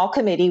small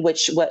committee,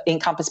 which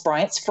encompassed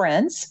Bryant's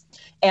friends.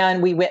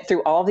 And we went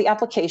through all of the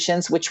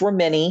applications, which were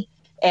many.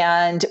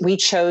 And we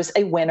chose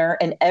a winner.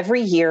 And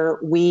every year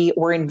we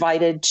were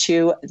invited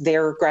to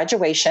their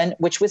graduation,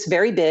 which was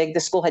very big. The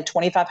school had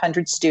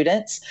 2,500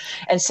 students.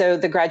 And so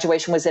the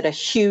graduation was at a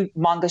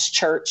humongous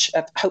church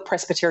of Hope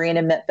Presbyterian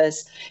in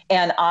Memphis.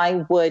 And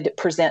I would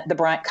present the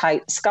Bryant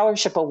Kite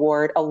Scholarship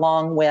Award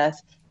along with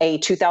a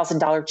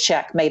 $2,000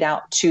 check made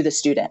out to the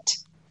student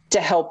to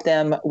help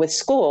them with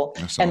school.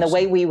 That's and awesome. The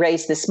way we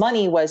raised this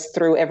money was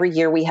through every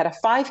year we had a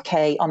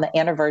 5K on the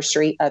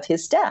anniversary of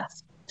his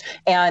death.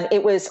 And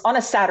it was on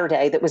a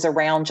Saturday that was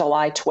around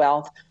July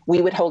 12th.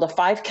 We would hold a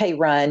 5K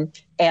run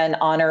in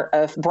honor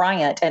of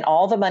Bryant, and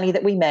all the money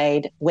that we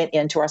made went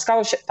into our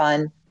scholarship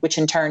fund, which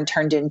in turn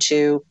turned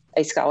into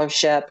a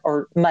scholarship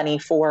or money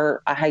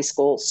for a high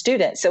school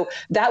student. So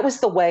that was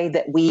the way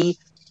that we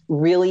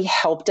really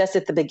helped us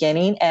at the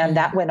beginning. And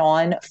that went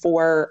on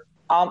for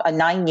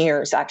 9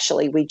 years,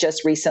 actually. We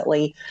just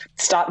recently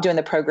stopped doing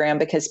the program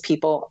because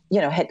people,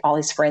 all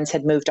his friends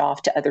had moved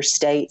off to other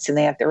states and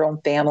they have their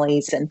own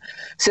families. And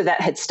so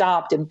that had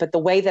stopped. But the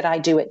way that I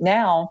do it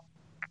now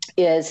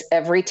is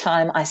every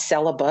time I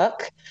sell a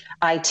book,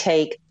 I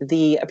take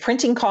the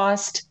printing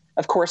cost,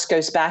 of course,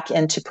 goes back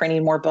into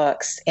printing more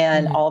books,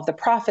 and all of the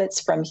profits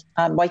from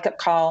Wake Up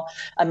Call,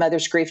 A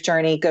Mother's Grief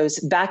Journey goes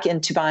back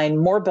into buying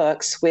more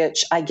books,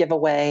 which I give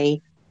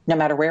away no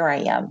matter where I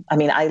am. I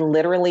mean, I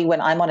literally, when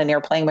I'm on an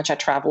airplane, which I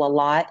travel a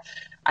lot,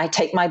 I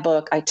take my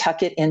book, I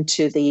tuck it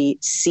into the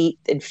seat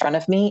in front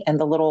of me and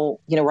the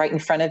little, right in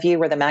front of you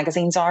where the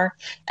magazines are.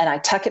 And I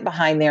tuck it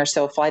behind there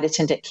so a flight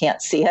attendant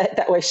can't see it.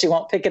 That way she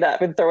won't pick it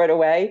up and throw it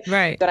away.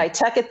 Right. But I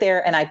tuck it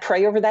there and I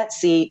pray over that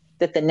seat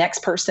that the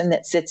next person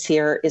that sits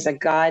here is a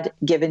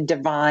God-given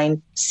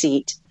divine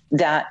seat,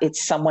 that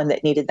it's someone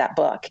that needed that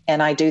book.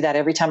 And I do that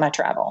every time I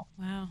travel.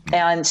 Wow.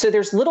 And so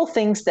there's little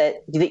things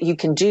that you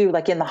can do,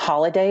 like in the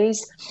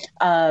holidays.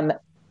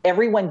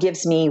 everyone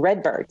gives me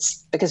red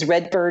birds because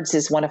red birds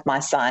is one of my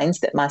signs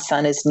that my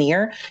son is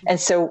near. And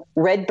so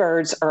red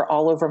birds are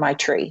all over my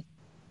tree.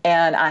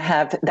 And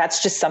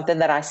that's just something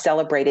that I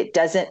celebrate. It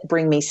doesn't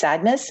bring me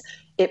sadness.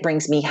 It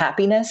brings me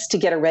happiness to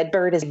get a red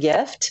bird as a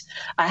gift.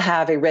 I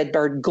have a red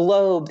bird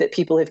globe that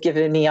people have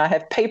given me. I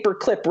have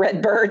paperclip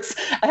red birds.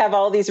 I have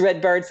all these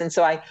red birds. And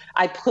so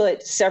I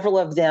put several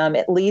of them,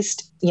 at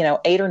least,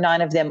 8 or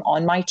 9 of them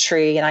on my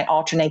tree, and I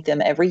alternate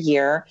them every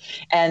year.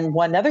 And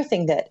one other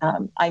thing that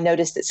I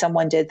noticed that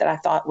someone did that I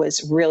thought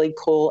was really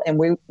cool, and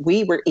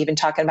we were even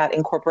talking about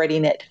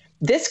incorporating it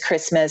this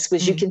Christmas,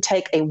 was you can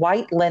take a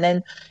white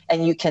linen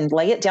and you can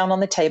lay it down on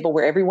the table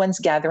where everyone's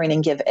gathering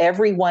and give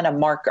everyone a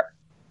marker.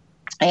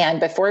 And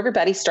before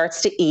everybody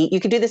starts to eat,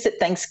 you could do this at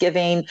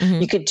Thanksgiving.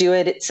 You could do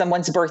it at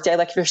someone's birthday,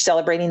 like if you're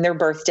celebrating their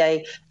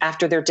birthday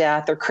after their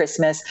death or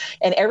Christmas.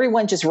 And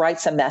everyone just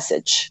writes a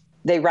message.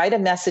 They write a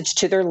message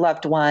to their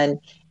loved one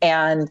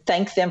and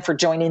thank them for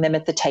joining them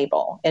at the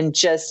table, and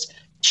just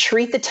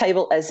treat the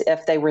table as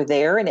if they were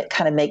there, and it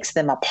kind of makes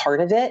them a part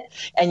of it.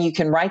 And you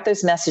can write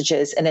those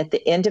messages, and at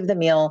the end of the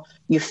meal,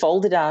 you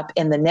fold it up,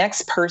 and the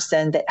next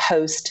person that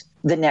hosts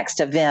the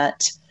next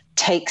event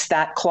takes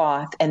that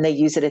cloth and they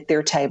use it at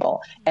their table,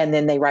 and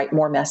then they write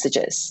more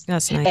messages.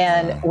 That's nice.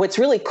 And what's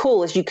really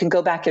cool is you can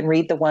go back and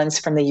read the ones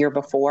from the year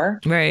before.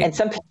 Right. And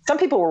some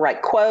people will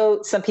write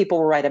quotes, some people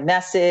will write a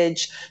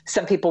message,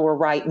 some people will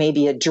write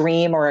maybe a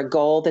dream or a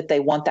goal that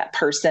they want that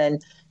person,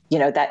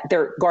 that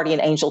their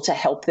guardian angel to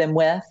help them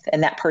with,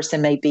 and that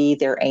person may be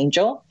their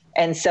angel.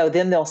 And so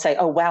then they'll say,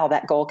 oh, wow,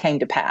 that goal came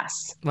to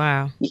pass.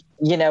 Wow.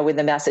 With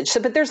the message.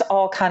 So, but there's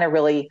all kind of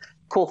really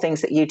cool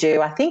things that you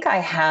do. I think I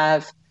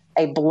have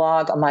a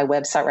blog on my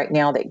website right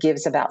now that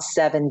gives about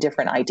 7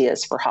 different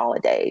ideas for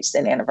holidays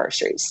and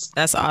anniversaries.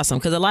 That's awesome,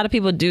 because a lot of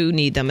people do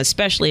need them,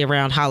 especially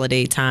around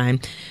holiday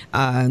time.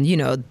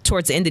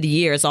 Towards the end of the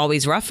year, it's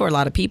always rough for a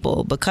lot of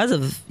people because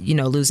of,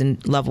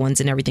 losing loved ones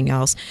and everything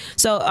else.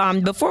 So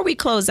before we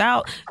close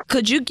out,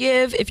 could you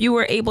give, if you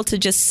were able to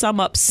just sum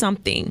up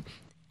something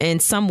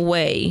in some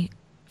way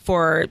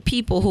for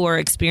people who are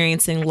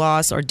experiencing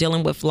loss or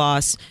dealing with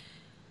loss,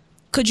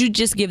 could you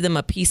just give them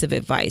a piece of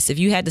advice? If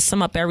you had to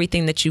sum up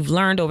everything that you've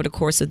learned over the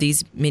course of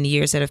these many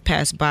years that have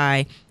passed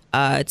by,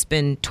 it's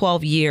been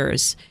 12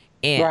 years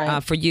and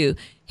right. For you,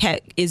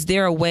 is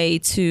there a way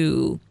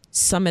to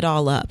sum it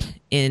all up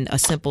in a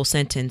simple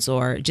sentence,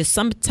 or just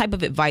some type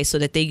of advice so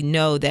that they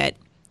know that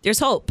there's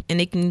hope and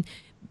they can,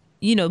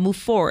 move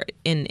forward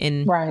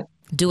and right.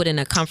 do it in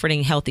a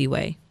comforting, healthy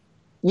way?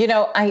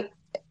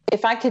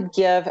 If I could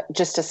give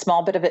just a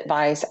small bit of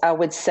advice, I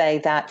would say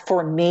that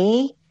for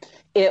me,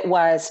 it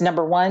was,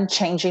 number 1,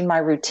 changing my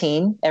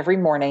routine every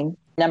morning.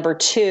 Number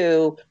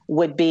 2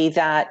 would be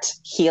that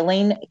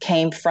healing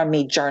came from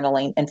me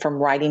journaling and from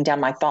writing down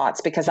my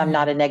thoughts, because I'm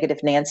not a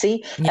negative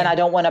Nancy and I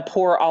don't want to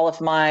pour all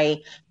of my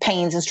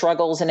pains and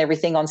struggles and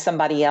everything on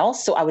somebody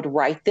else. So I would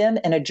write them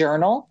in a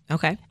journal.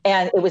 Okay.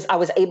 And I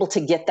was able to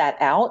get that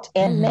out.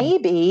 And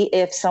maybe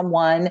if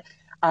someone,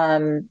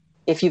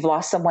 if you've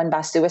lost someone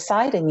by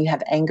suicide and you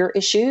have anger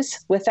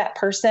issues with that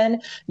person,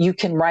 you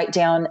can write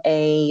down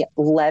a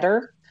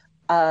letter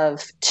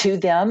to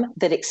them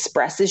that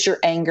expresses your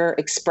anger,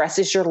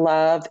 expresses your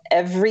love,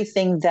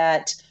 everything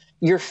that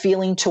you're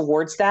feeling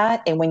towards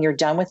that. And when you're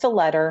done with the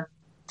letter,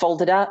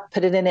 fold it up,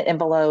 put it in an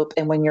envelope,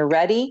 and when you're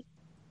ready,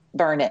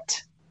 burn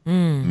it.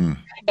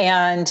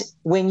 And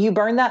when you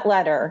burn that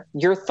letter,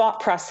 your thought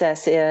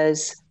process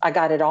is, I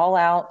got it all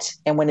out,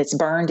 and when it's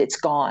burned, it's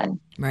gone.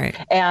 Right.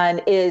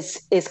 And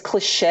as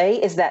cliche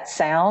as that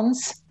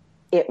sounds,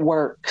 it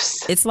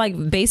works. It's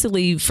like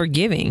basically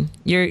forgiving.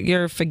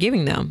 You're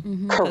forgiving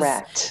them.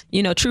 Correct.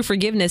 True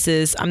forgiveness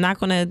is, I'm not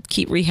going to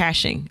keep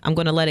rehashing. I'm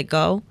going to let it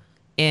go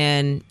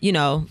and,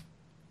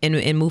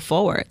 and move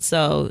forward.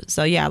 So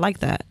yeah, I like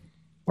that.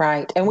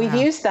 Right. And we've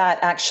used that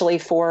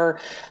actually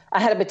I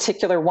had a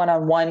particular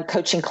one-on-one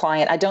coaching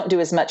client. I don't do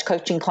as much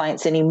coaching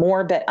clients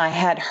anymore, but I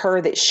had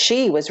her that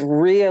she was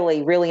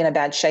really, really in a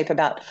bad shape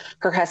about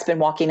her husband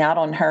walking out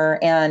on her.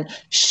 And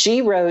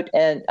she wrote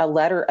a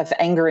letter of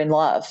anger and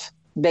love,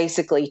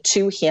 basically,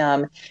 to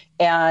him.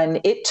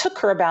 And it took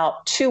her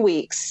about 2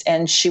 weeks,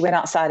 and she went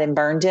outside and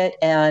burned it.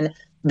 And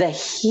the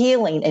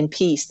healing and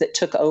peace that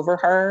took over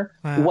her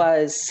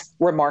was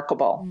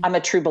remarkable. I'm a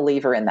true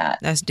believer in that.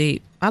 That's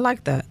deep. I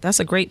like that.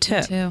 That's a great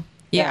tip. Me too.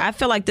 Yeah, I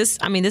feel like this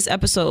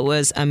episode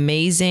was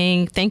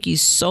amazing. Thank you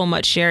so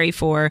much, Cherie,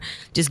 for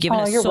just giving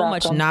us so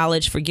much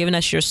knowledge, for giving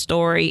us your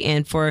story,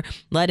 and for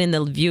letting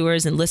the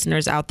viewers and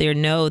listeners out there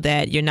know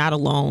that you're not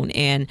alone.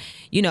 And,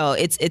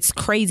 it's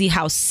crazy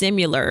how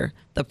similar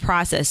the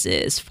process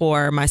is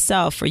for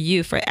myself, for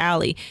you, for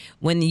Allie,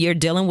 when you're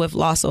dealing with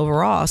loss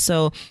overall.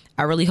 So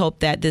I really hope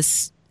that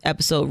this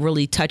episode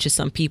really touches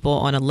some people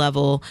on a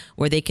level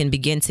where they can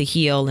begin to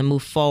heal and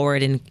move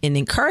forward, and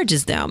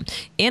encourages them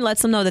and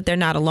lets them know that they're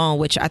not alone,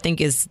 which I think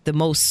is the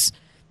most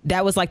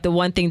that was like the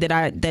one thing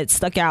that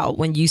stuck out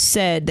when you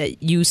said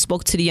that you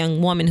spoke to the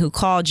young woman who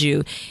called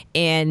you,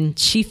 and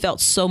she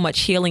felt so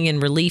much healing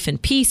and relief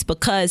and peace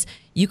because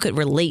you could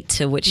relate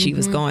to what she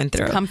was going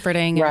through. It's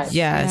comforting. Right.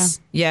 Yes.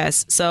 Yeah.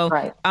 Yes. So,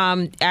 right.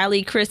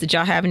 Allie, Chris, did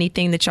y'all have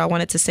anything that y'all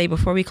wanted to say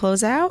before we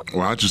close out?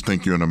 Well, I just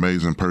think you're an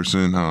amazing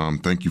person.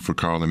 Thank you for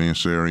calling in,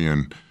 Cherie.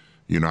 And,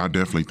 I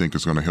definitely think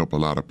it's going to help a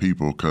lot of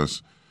people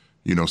because,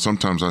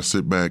 sometimes I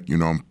sit back,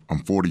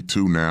 I'm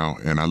 42 now,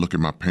 and I look at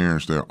my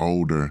parents, they're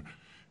older.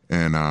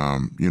 And,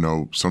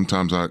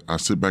 sometimes I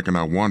sit back and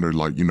I wonder,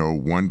 like,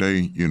 one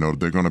day,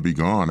 they're going to be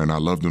gone. And I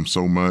love them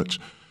so much.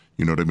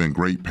 They've been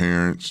great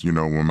parents.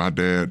 When my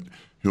dad,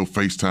 he'll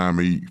FaceTime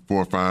me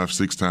 4, 5,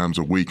 6 times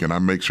a week. And I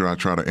make sure I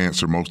try to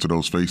answer most of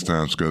those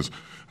FaceTimes because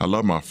I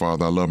love my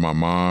father. I love my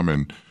mom.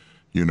 And,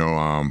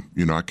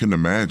 I couldn't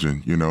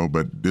imagine,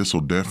 but this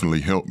will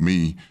definitely help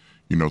me,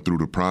 through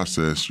the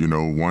process,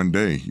 one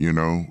day,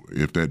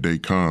 if that day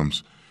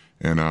comes.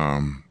 And,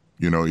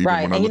 even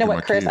right. when I And you know look at what,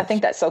 my Chris, kids, I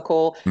think that's so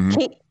cool.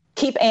 Mhm.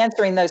 Keep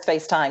answering those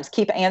FaceTimes.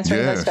 Keep answering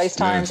Yes, those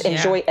FaceTimes. yes.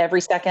 Enjoy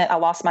every second. I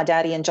lost my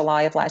daddy in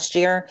July of last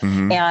year,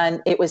 and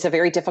it was a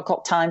very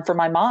difficult time for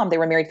my mom. They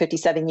were married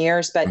 57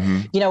 years, but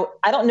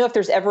I don't know if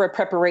there's ever a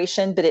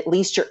preparation, but at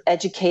least you're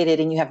educated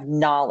and you have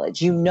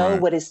knowledge. You know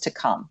Right. what is to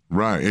come.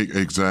 Right,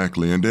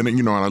 exactly. And then,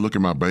 when I look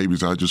at my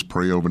babies, I just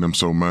pray over them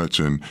so much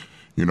and,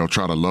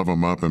 try to love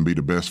them up and be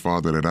the best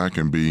father that I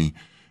can be.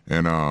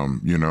 And,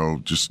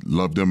 just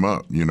love them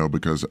up,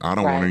 because I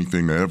don't want Right.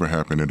 anything to ever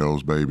happen to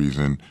those babies.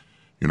 And,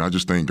 I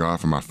just thank God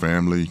for my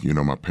family,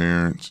 my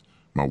parents,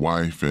 my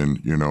wife, and,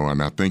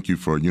 and I thank you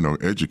for,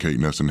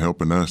 educating us and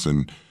helping us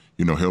and,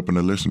 helping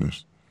the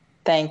listeners.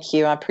 Thank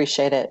you. I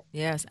appreciate it.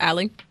 Yes.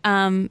 Allie?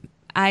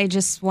 I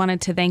just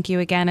wanted to thank you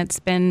again. It's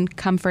been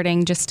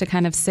comforting just to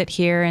kind of sit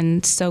here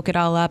and soak it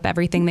all up,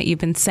 everything that you've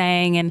been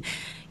saying. And,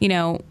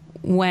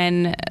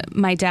 when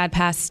my dad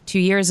passed 2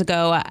 years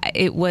ago,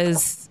 it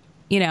was,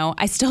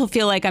 I still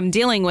feel like I'm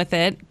dealing with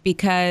it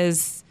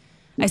because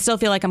I still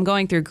feel like I'm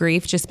going through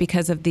grief just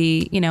because of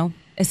the,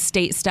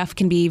 estate stuff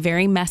can be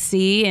very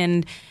messy.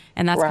 And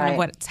that's kind of Right.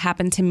 what's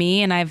happened to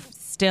me. And I've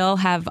still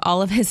have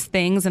all of his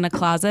things in a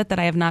closet that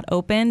I have not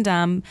opened.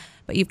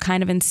 But you've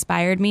kind of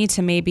inspired me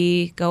to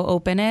maybe go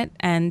open it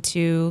and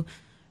to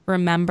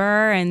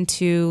remember and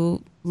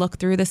to look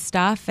through the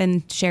stuff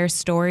and share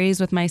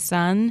stories with my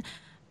son.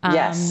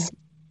 Yes.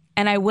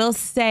 And I will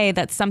say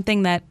that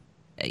something that,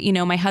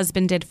 my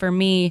husband did for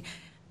me,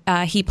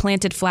 he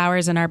planted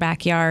flowers in our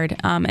backyard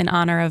in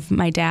honor of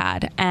my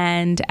dad.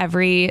 And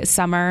every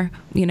summer,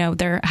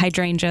 they're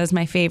hydrangeas,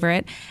 my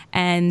favorite.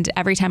 And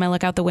every time I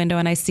look out the window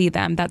and I see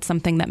them, that's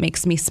something that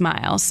makes me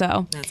smile.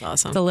 So That's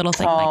awesome. it's a little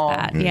thing like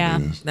that. Yeah.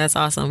 It is. That's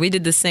awesome. We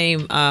did the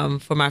same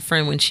for my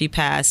friend when she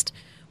passed.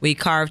 We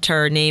carved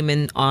her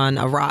name on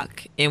a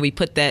rock, and we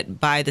put that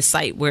by the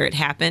site where it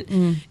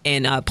happened,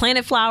 and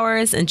planted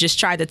flowers, and just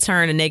tried to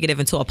turn a negative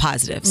into a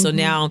positive. So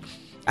now,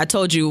 I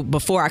told you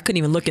before I couldn't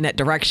even look in that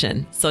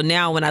direction. So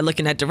now when I look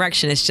in that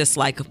direction, it's just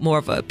like more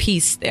of a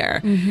peace there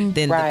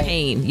than Right. the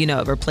pain,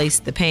 replace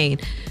the pain.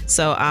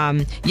 So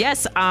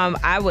yes,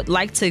 I would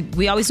like to,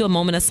 we always do a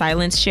moment of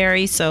silence,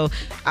 Cherie. So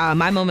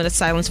my moment of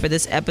silence for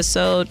this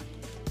episode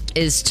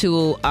is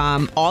to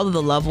all of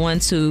the loved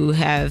ones who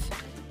have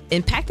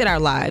impacted our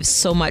lives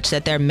so much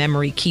that their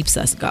memory keeps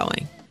us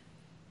going.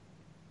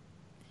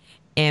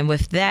 And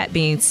with that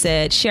being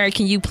said, Cherie,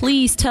 can you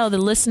please tell the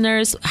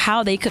listeners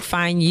how they could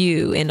find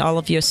you in all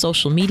of your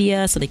social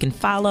media so they can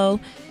follow?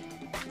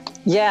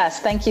 Yes,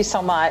 thank you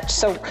so much.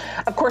 So,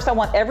 of course, I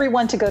want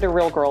everyone to go to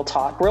Real Girl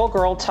Talk. Real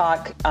Girl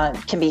Talk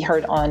can be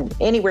heard on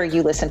anywhere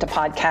you listen to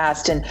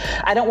podcasts. And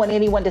I don't want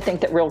anyone to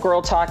think that Real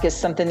Girl Talk is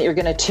something that you're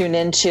going to tune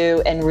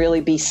into and really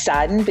be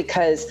saddened,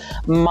 because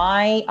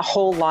my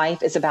whole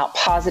life is about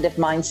positive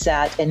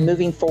mindset and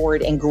moving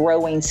forward and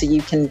growing so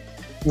you can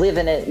live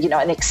in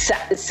a,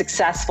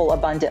 successful,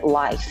 abundant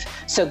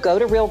life. So go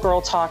to Real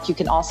Girl Talk. You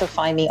can also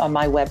find me on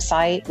my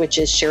website, which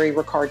is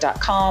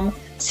CherieRickard.com,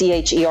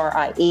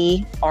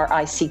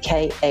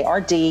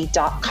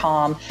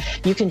 CherieRickard.com.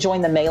 You can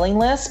join the mailing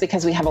list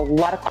because we have a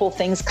lot of cool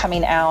things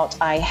coming out.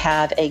 I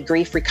have a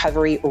grief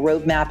recovery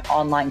roadmap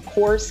online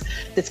course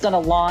that's going to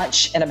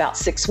launch in about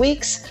 6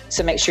 weeks.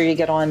 So make sure you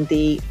get on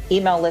the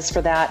email list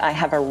for that. I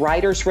have a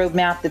writer's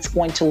roadmap that's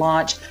going to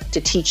launch to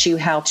teach you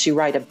how to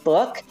write a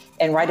book.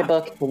 And write a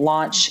book,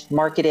 launch,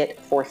 market it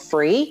for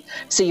free.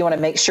 So you want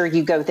to make sure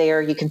you go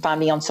there. You can find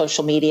me on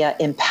social media.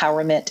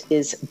 Empowerment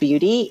is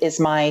Beauty is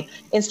my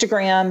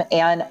Instagram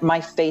and my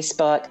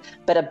Facebook.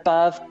 But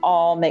above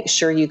all, make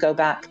sure you go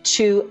back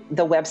to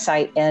the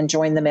website and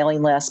join the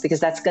mailing list, because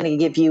that's going to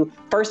give you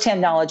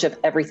firsthand knowledge of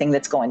everything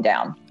that's going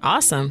down.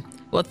 Awesome.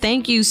 Well,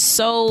 thank you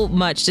so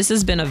much. This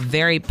has been a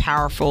very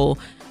powerful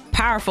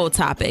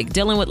topic,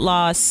 dealing with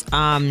loss.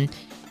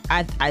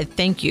 I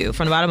thank you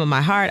from the bottom of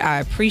my heart. I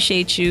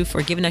appreciate you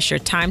for giving us your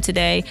time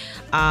today.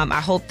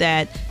 I hope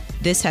that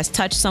this has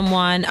touched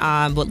someone.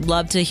 Would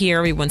love to hear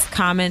everyone's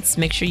comments.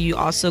 Make sure you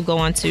also go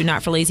on to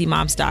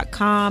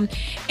notforlazymoms.com.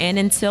 And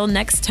until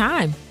next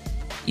time.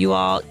 You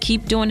all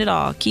keep doing it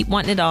all. Keep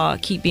wanting it all.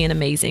 Keep being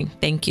amazing.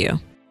 Thank you.